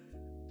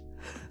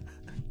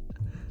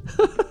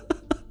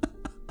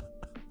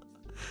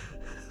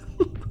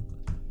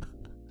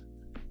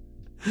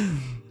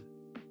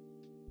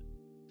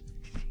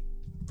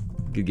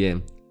 Good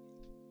game.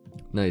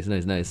 Nice,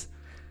 nice, nice.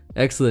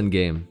 Excellent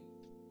game.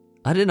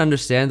 I didn't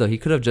understand though. He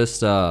could have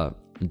just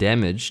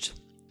damaged.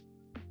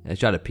 I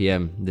tried a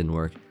PM, didn't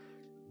work.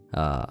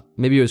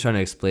 Maybe he was trying to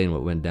explain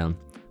what went down.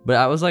 But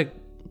I was like,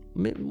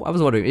 I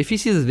was wondering, if he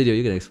sees this video,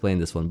 you can explain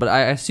this one. But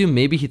I assume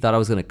maybe he thought I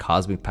was gonna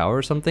Cosmic Power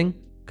or something.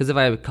 Because if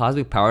I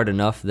Cosmic Powered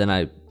enough, then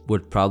I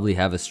would probably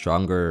have a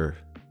stronger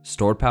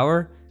stored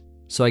power.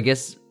 So I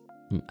guess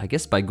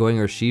by going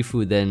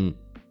Urshifu, then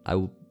I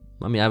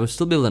would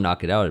still be able to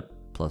knock it out at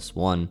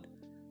 +1.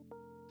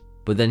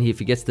 But then if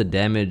he gets the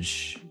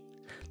damage,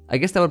 I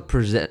guess that would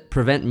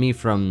prevent me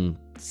from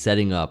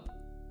setting up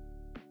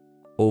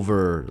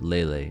over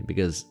Lele,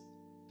 because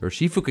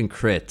Urshifu can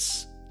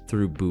crits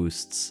through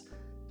boosts,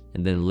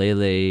 and then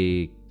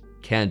Lele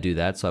can't do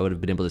that, so I would have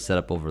been able to set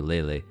up over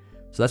Lele.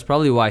 So that's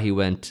probably why he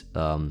went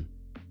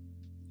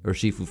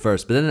Urshifu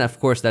first. But then of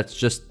course that's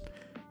just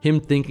him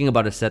thinking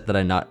about a set that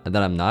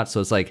I'm not.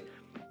 So it's like,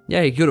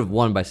 yeah, he could have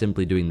won by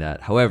simply doing that.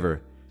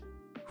 However,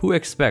 who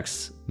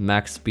expects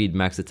max speed,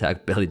 max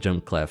attack, belly drum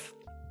clef?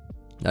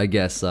 I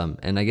guess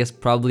and I guess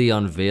probably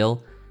on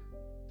Veil,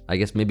 I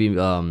guess maybe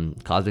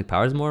Cosmic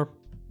Power is more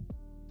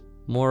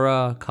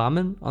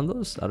common on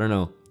those. I don't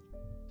know.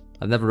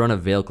 I've never run a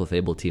Veil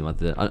Clefable team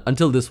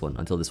until this one.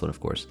 Of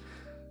course.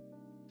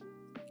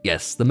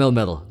 Yes, the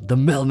Melmetal. The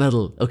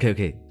Melmetal.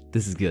 Okay.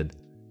 This is good.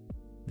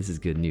 This is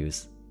good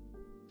news.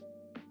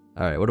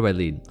 Alright, what do I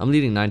lead? I'm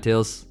leading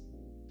Ninetales.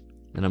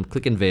 And I'm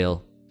clicking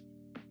Veil.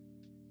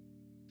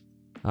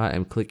 I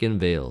am clicking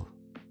Veil.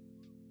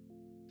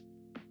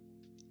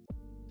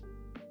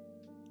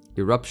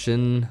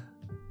 Eruption.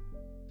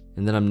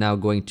 And then I'm now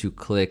going to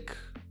click...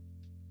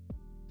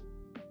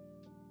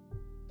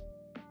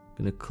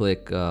 gonna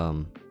click...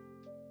 I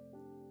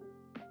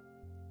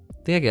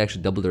think I can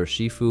actually double the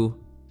Urshifu.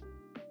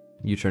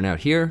 U-turn out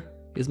here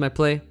is my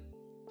play.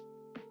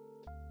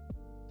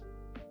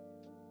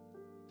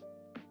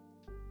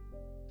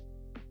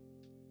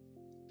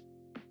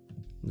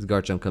 This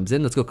Garchomp comes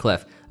in. Let's go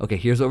Clef. Okay,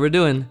 here's what we're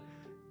doing.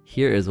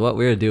 Here is what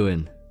we're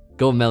doing.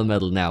 Go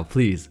Melmetal now,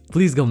 please.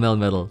 Please go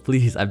Melmetal.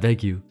 Please, I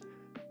beg you.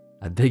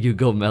 I beg you,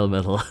 go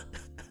Melmetal.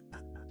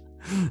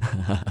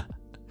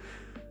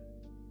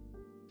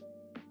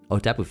 Oh,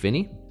 Tapu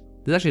Fini?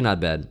 This is actually not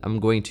bad. I'm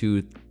going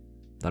to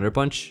Thunder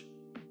Punch.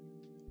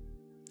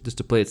 Just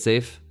to play it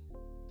safe.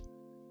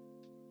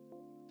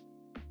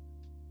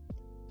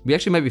 We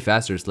actually might be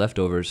faster. It's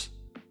leftovers.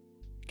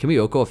 Can we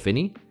OHKO a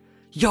Fini?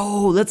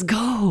 Yo, let's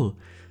go!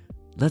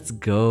 Let's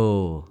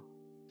go.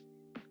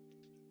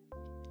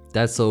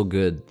 That's so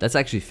good. That's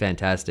actually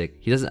fantastic.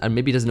 He doesn't.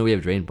 Maybe he doesn't know we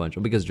have Drain Punch.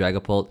 Or because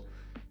Dragapult.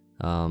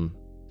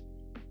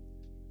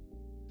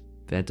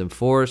 Phantom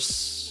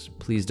Force.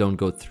 Please don't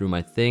go through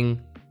my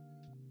thing.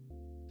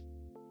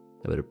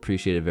 I would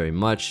appreciate it very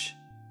much.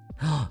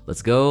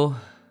 Let's go.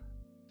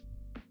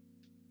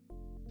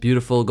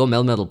 Beautiful. Go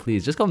Melmetal,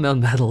 please. Just go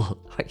Melmetal.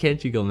 Why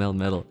can't you go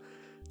Melmetal?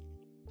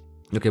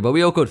 Okay, but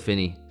we OHKO'd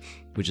Fini,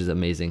 which is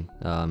amazing.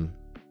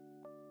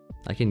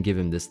 I can give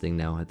him this thing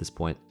now at this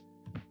point.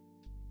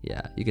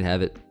 Yeah, you can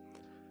have it.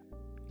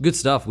 Good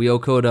stuff. We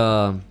OHKO'd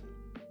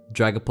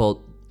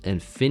Dragapult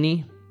and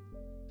Fini.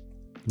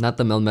 Not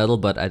the Melmetal,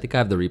 but I think I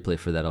have the replay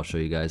for that. I'll show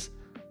you guys.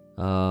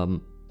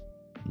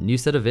 New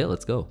set of Veil.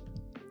 Let's go.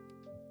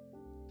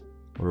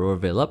 Aurora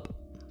Veil up.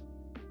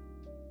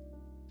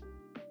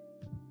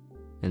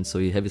 And so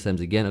you heavy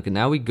slams again. Okay,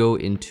 now we go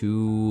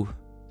into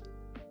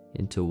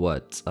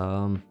what?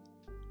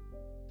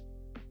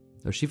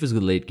 Urshifu's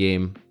good late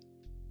game.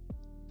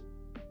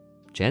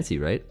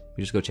 Chansey, right?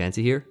 We just go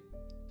Chansey here.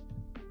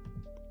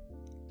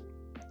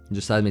 And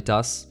just side me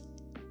toss.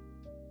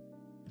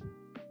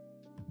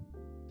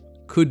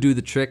 Could do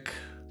the trick.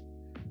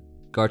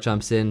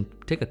 Garchomp's in.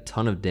 Take a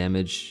ton of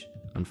damage,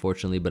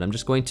 unfortunately, but I'm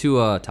just going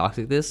to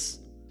Toxic this.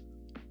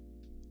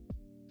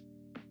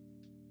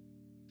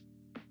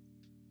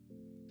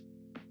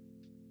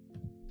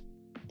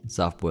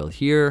 Soft Boil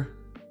here.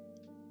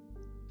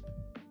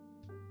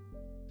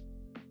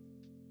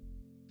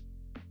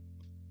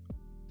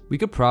 We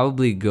could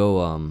probably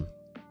go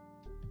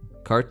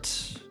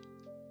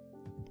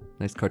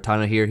Nice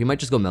Kartana here. He might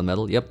just go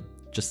Melmetal. Yep,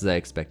 just as I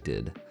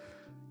expected.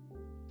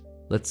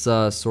 Let's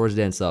Swords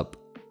Dance up.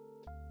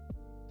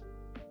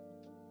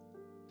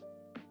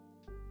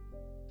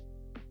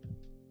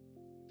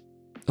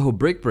 Oh,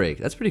 Break.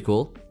 That's pretty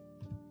cool.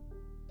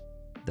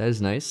 That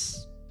is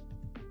nice.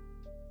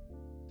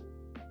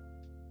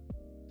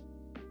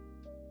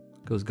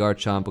 Goes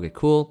Garchomp. Okay,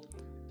 cool.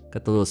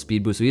 Got the little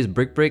speed boost. So he has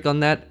Brick Break on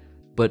that.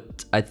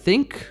 But I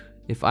think,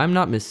 if I'm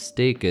not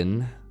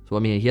mistaken... So, I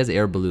mean, he has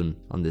Air Balloon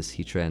on this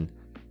Heatran.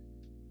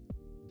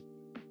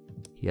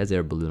 He has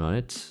Air Balloon on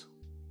it.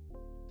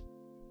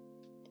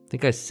 I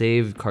think I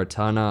saved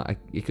Kartana.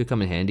 It could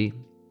come in handy.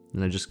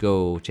 And I just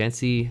go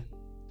Chansey.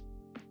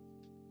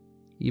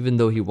 Even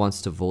though he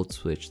wants to Volt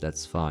Switch,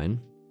 that's fine.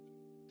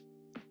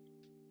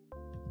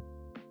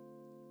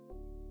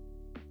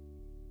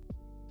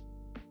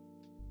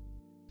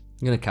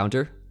 I'm gonna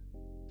counter.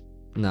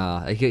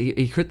 Nah,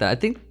 he crit that. I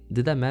think,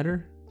 did that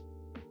matter?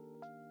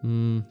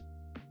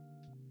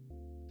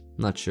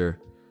 Not sure.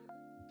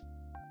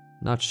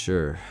 Not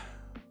sure.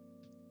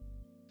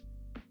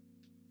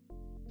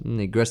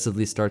 And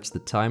aggressively starts the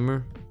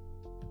timer.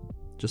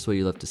 Just what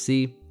you love to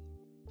see.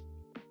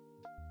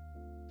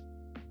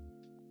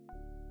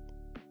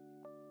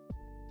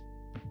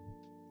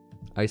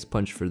 Ice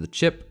Punch for the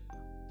chip.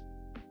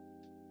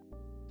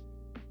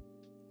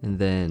 And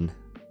then...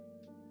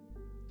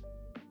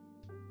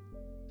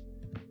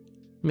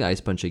 let me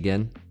Ice Punch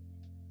again.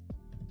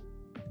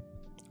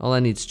 All I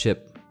need is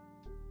chip.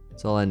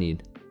 That's all I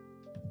need.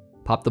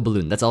 Pop the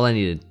balloon. That's all I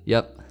needed.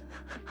 Yep.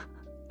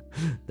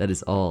 That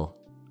is all.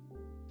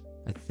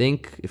 I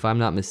think, if I'm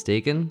not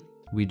mistaken,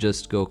 we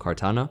just go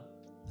Kartana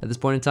at this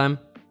point in time.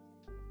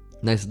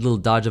 Nice little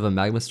dodge of a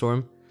Magma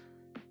Storm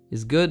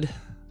is good.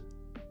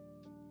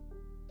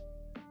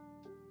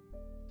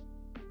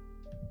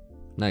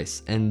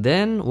 Nice. And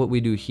then what we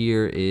do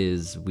here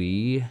is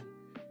we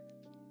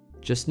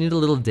just need a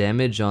little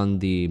damage on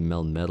the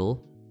Melmetal.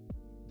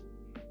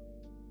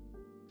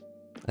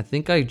 I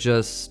think I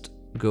just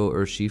go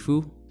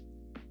Urshifu.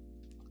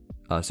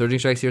 Surging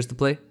Strikes here's the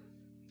play.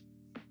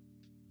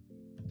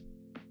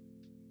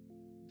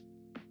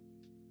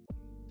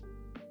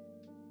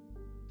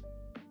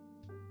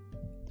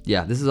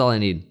 Yeah, this is all I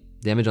need.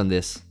 Damage on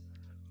this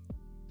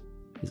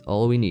is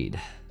all we need.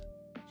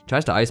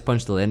 Tries to Ice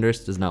Punch the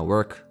Landorus, does not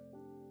work.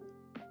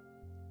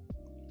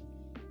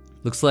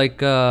 Looks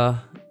like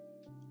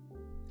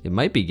it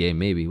might be game,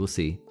 maybe. We'll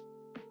see.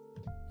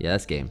 Yeah,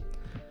 that's game.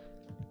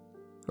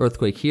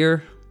 Earthquake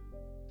here.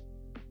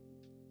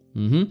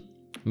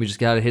 We just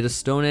gotta hit a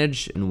Stone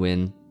Edge and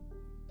win.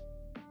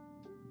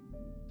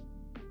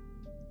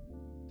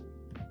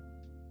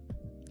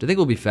 I think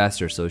we'll be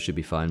faster, so it should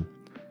be fine.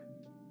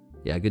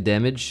 Yeah, good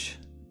damage.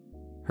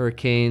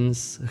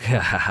 Hurricanes.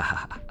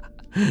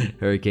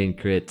 Hurricane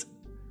crit.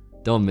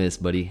 Don't miss,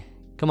 buddy.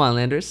 Come on,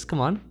 Landorus. Come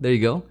on. There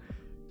you go.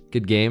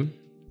 Good game.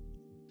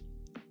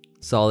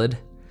 Solid.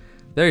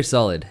 Very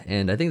solid.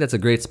 And I think that's a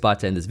great spot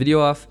to end this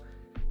video off.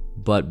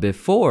 But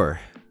before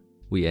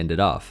we end it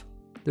off,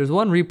 there's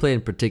one replay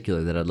in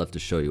particular that I'd love to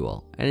show you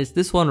all. And it's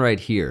this one right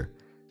here.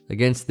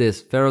 Against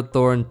this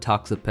Ferrothorn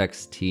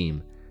Toxapex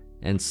team.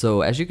 And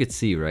so, as you could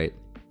see, right,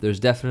 there's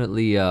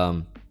definitely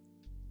a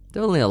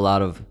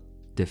lot of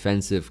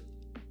defensive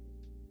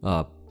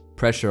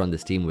pressure on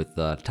this team with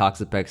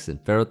Toxapex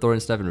and Ferrothorn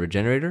and stuff and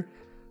Regenerator,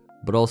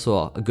 but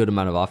also a good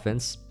amount of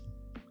offense.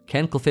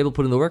 Can Clefable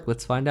put in the work?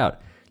 Let's find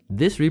out.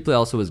 This replay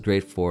also was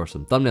great for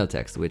some thumbnail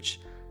text, which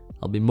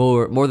I'll be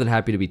more than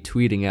happy to be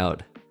tweeting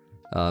out.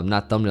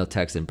 Not thumbnail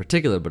text in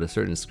particular, but a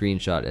certain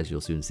screenshot, as you'll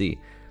soon see.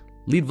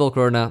 Lead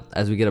Volcarona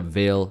as we get a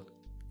Veil.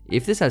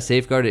 If this has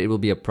Safeguard, it will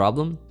be a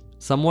problem.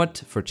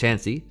 Somewhat for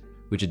Chansey,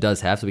 which it does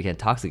have, so we can't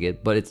Toxic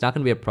it, but it's not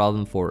going to be a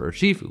problem for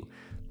Urshifu,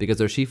 because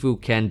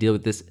Urshifu can deal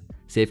with this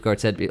Safeguard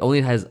set. It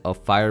only has a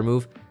Fire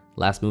move.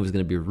 Last move is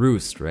going to be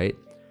Roost, right?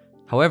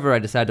 However, I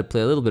decided to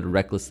play a little bit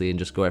recklessly and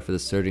just go right for the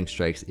Surging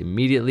Strikes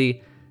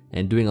immediately,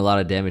 and doing a lot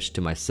of damage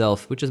to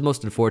myself, which is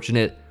most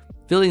unfortunate,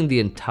 filling the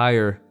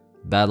entire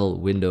battle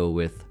window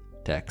with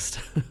text.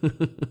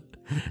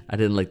 I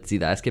didn't like to see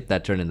that. I skipped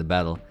that turn in the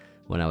battle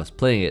when I was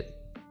playing it.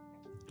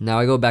 Now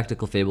I go back to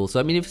Clefable, so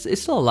I mean,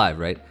 it's still alive,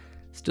 right?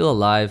 Still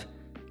alive,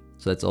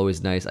 so that's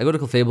always nice. I go to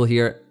Clefable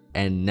here,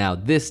 and now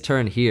this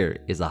turn here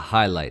is a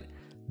highlight.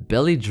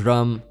 Belly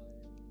Drum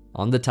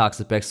on the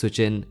Toxapex, switch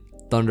in,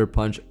 Thunder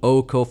Punch,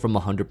 OHKO'd from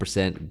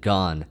 100%,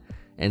 gone.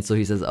 And so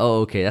he says,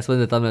 oh, okay, that's when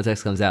the thumbnail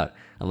text comes out.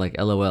 I'm like,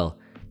 LOL.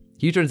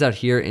 He turns out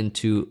here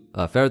into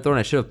Ferrothorn.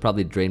 I should have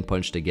probably Drain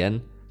Punched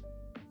again,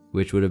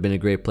 which would have been a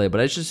great play,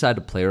 but I just decided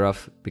to play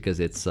rough because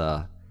it's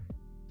a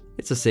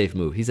safe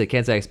move. He's like,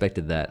 can't say I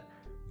expected that.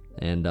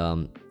 And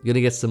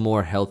gonna get some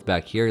more health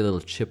back here. A little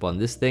chip on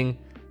this thing.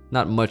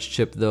 Not much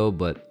chip though,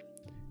 but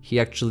he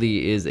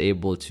actually is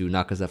able to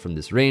knock us out from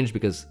this range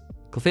because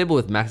Clefable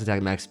with max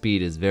attack, max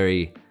speed is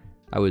very,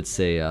 I would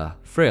say,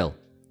 frail,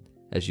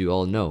 as you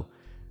all know.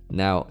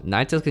 Now,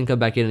 Ninetales can come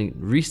back in and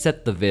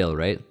reset the Veil,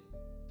 right?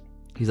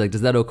 He's like, does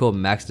that OHKO'd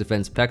max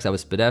defense Pex? I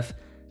was Spidef.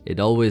 It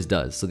always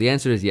does. So the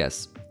answer is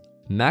yes.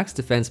 Max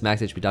defense,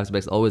 max HP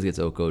Toxapex always gets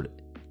OHKO'd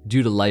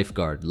due to Life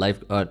Guard.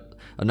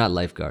 Not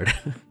Life Guard.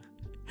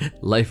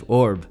 Life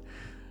Orb.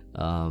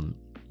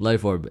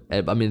 Life Orb.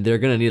 I mean, they're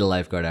gonna need a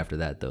Life Guard after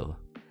that, though.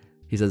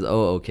 He says,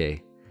 oh,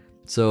 okay.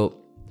 So,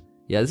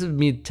 yeah, this is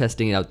me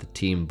testing out the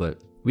team,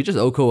 but we just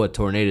OHKO'd a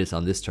Tornadus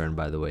on this turn,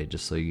 by the way,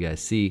 just so you guys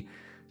see.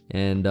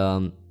 And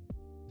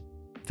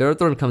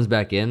Ferrothorn comes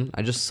back in.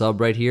 I just sub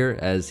right here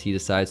as he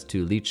decides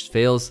to leech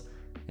fails.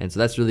 And so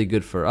that's really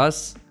good for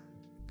us.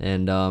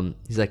 And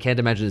he's like, can't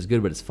imagine it's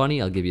good, but it's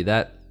funny. I'll give you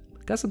that.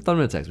 Got some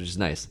thunder attacks, which is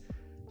nice.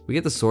 We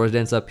get the Swords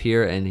Dance up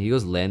here, and he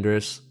goes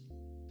Landorus,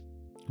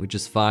 which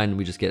is fine.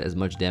 We just get as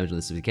much damage on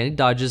this as we can. He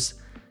dodges,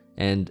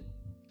 and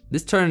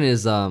this turn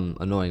is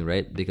annoying,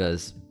 right?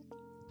 Because,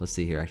 let's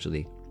see here,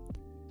 actually.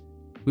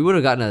 We would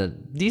have gotten a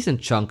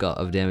decent chunk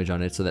of damage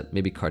on it so that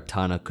maybe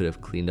Kartana could have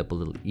cleaned up a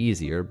little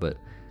easier, but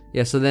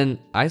yeah, so then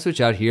I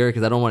switch out here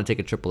because I don't want to take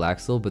a triple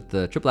axle, but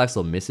the triple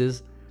axle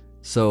misses.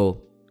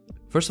 So,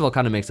 first of all,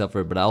 kind of makes up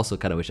for it, but I also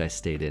kind of wish I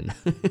stayed in.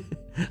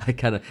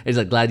 He's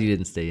like, glad you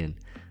didn't stay in.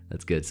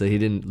 That's good. So he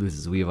didn't lose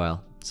his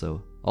Weavile,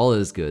 so all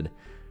is good.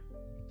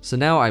 So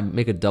now I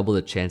make a double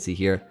to Chansey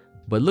here,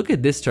 but look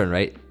at this turn,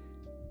 right?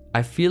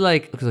 I feel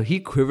like, so he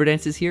Quiver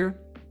Dances here.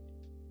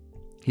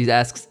 He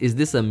asks, is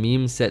this a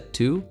meme set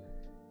too?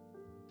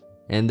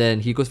 And then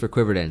he goes for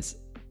Quiver Dance.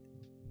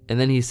 And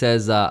then he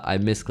says, I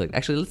misclicked.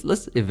 Actually,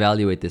 let's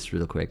evaluate this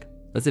real quick.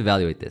 Let's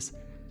evaluate this.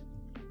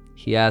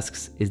 He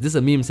asks, is this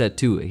a meme set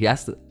too? He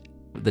asks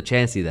the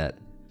Chansey that.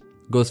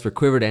 Goes for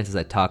Quiver Dances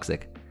at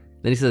Toxic.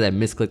 Then he says, I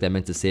misclicked, I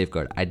meant to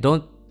safeguard. I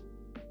don't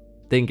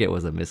think it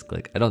was a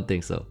misclick. I don't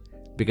think so.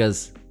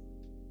 Because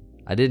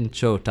I didn't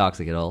show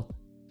Toxic at all.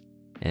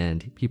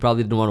 And he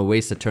probably didn't want to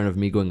waste a turn of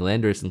me going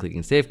Landorus and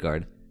clicking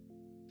safeguard.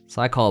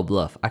 So I call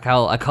bluff. I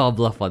call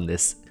bluff on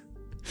this.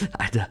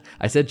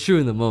 I said true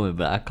in the moment,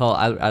 but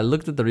I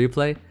looked at the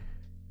replay.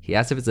 He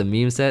asked if it's a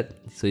meme set,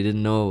 so he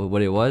didn't know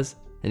what it was.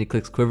 And he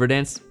clicks Quiver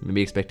Dance,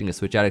 maybe expecting a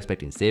switch out,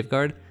 expecting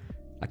safeguard.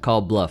 I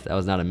call bluff. That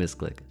was not a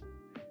misclick.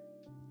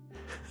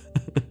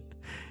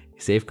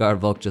 Safeguard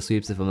Volk just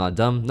sweeps if I'm not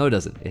dumb. No, it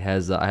doesn't. It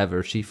has I have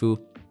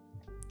Urshifu,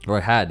 or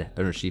I had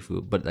an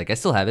Urshifu, but like I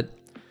still have it.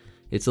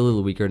 It's a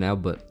little weaker now,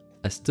 but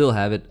I still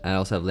have it. I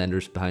also have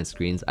Landorus behind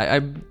screens.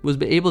 I was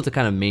able to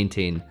kind of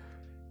maintain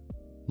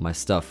my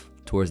stuff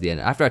towards the end.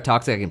 After I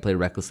Toxic, I can play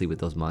recklessly with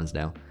those mons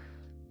now.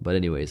 But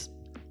anyways,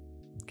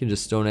 you can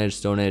just Stone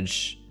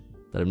Edge,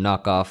 let him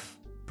knock off,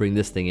 bring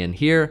this thing in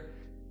here,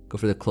 go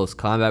for the close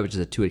combat, which is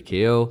a 2-hit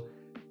KO,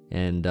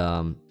 and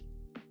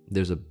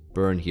there's a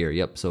burn here.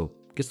 Yep, so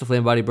gets the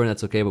Flame Body burn,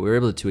 that's okay, but we were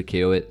able to 2-hit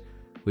KO it,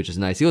 which is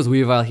nice. He goes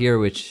Weavile here,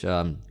 which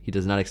he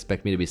does not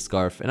expect me to be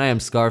Scarf, and I am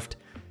Scarfed.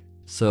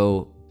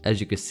 So as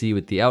you can see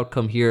with the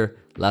outcome here,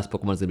 last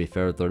Pokemon is going to be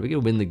Ferrothorn. We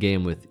can win the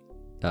game with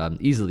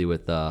easily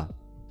with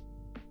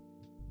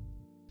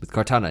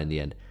Kartana in the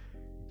end.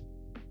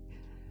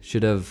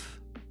 Should have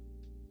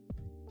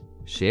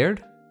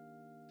shared?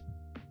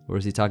 Or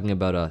is he talking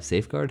about a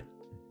safeguard?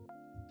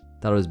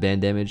 Thought it was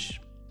band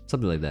damage.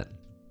 Something like that.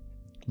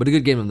 But a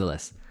good game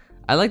nonetheless.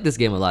 I like this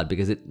game a lot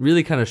because it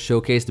really kind of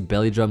showcased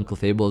Belly Drum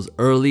Clefable's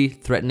early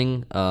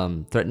threatening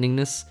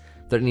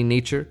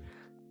nature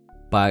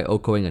by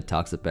OHKO'ing a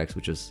Toxapex,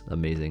 which was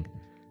amazing.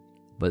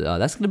 But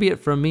that's going to be it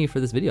from me for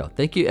this video.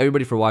 Thank you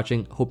everybody for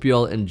watching. Hope you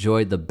all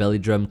enjoyed the Belly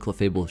Drum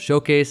Clefable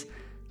showcase.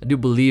 I do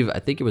believe, I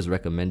think it was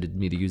recommended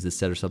me to use this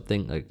set or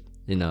something, like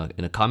in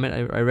a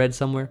comment I read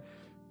somewhere.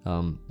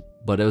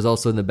 But it was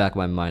also in the back of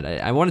my mind.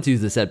 I wanted to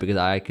use this set because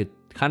I could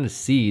kind of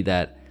see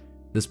that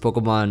this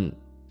Pokemon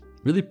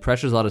really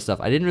pressures a lot of stuff.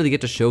 I didn't really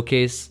get to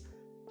showcase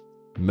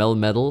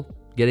Melmetal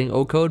getting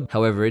OHKO'd.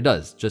 However, it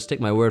does. Just take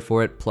my word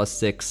for it.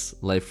 +6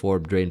 Life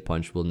Orb Drain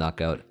Punch will knock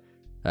out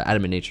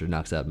Adamant Nature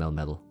knocks out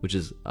Melmetal, which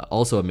is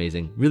also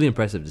amazing. Really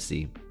impressive to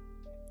see.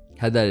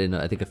 Had that in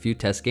I think a few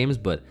test games,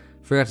 but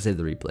forgot to save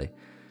the replay.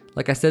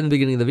 Like I said in the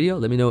beginning of the video,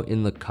 let me know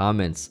in the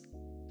comments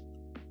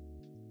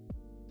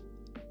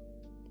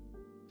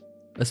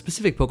a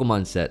specific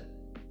Pokemon set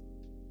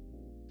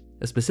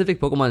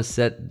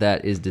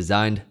that is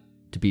designed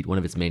to beat one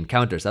of its main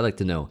counters. I'd like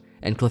to know.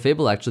 And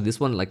Clefable, actually, this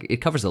one, like, it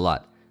covers a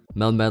lot.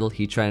 Melmetal,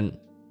 Heatran,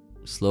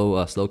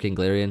 Slowking,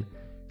 Galarian,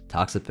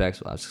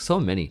 Toxapex, wow, so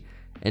many.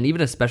 And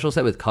even a special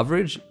set with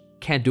coverage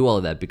can't do all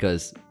of that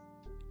because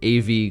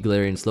Emvee,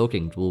 Galarian,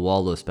 Slowking will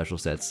wall those special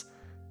sets.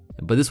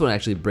 But this one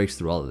actually breaks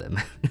through all of them,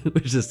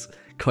 which is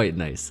quite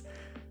nice.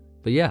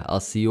 But yeah, I'll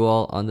see you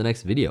all on the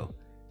next video.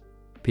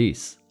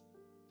 Peace.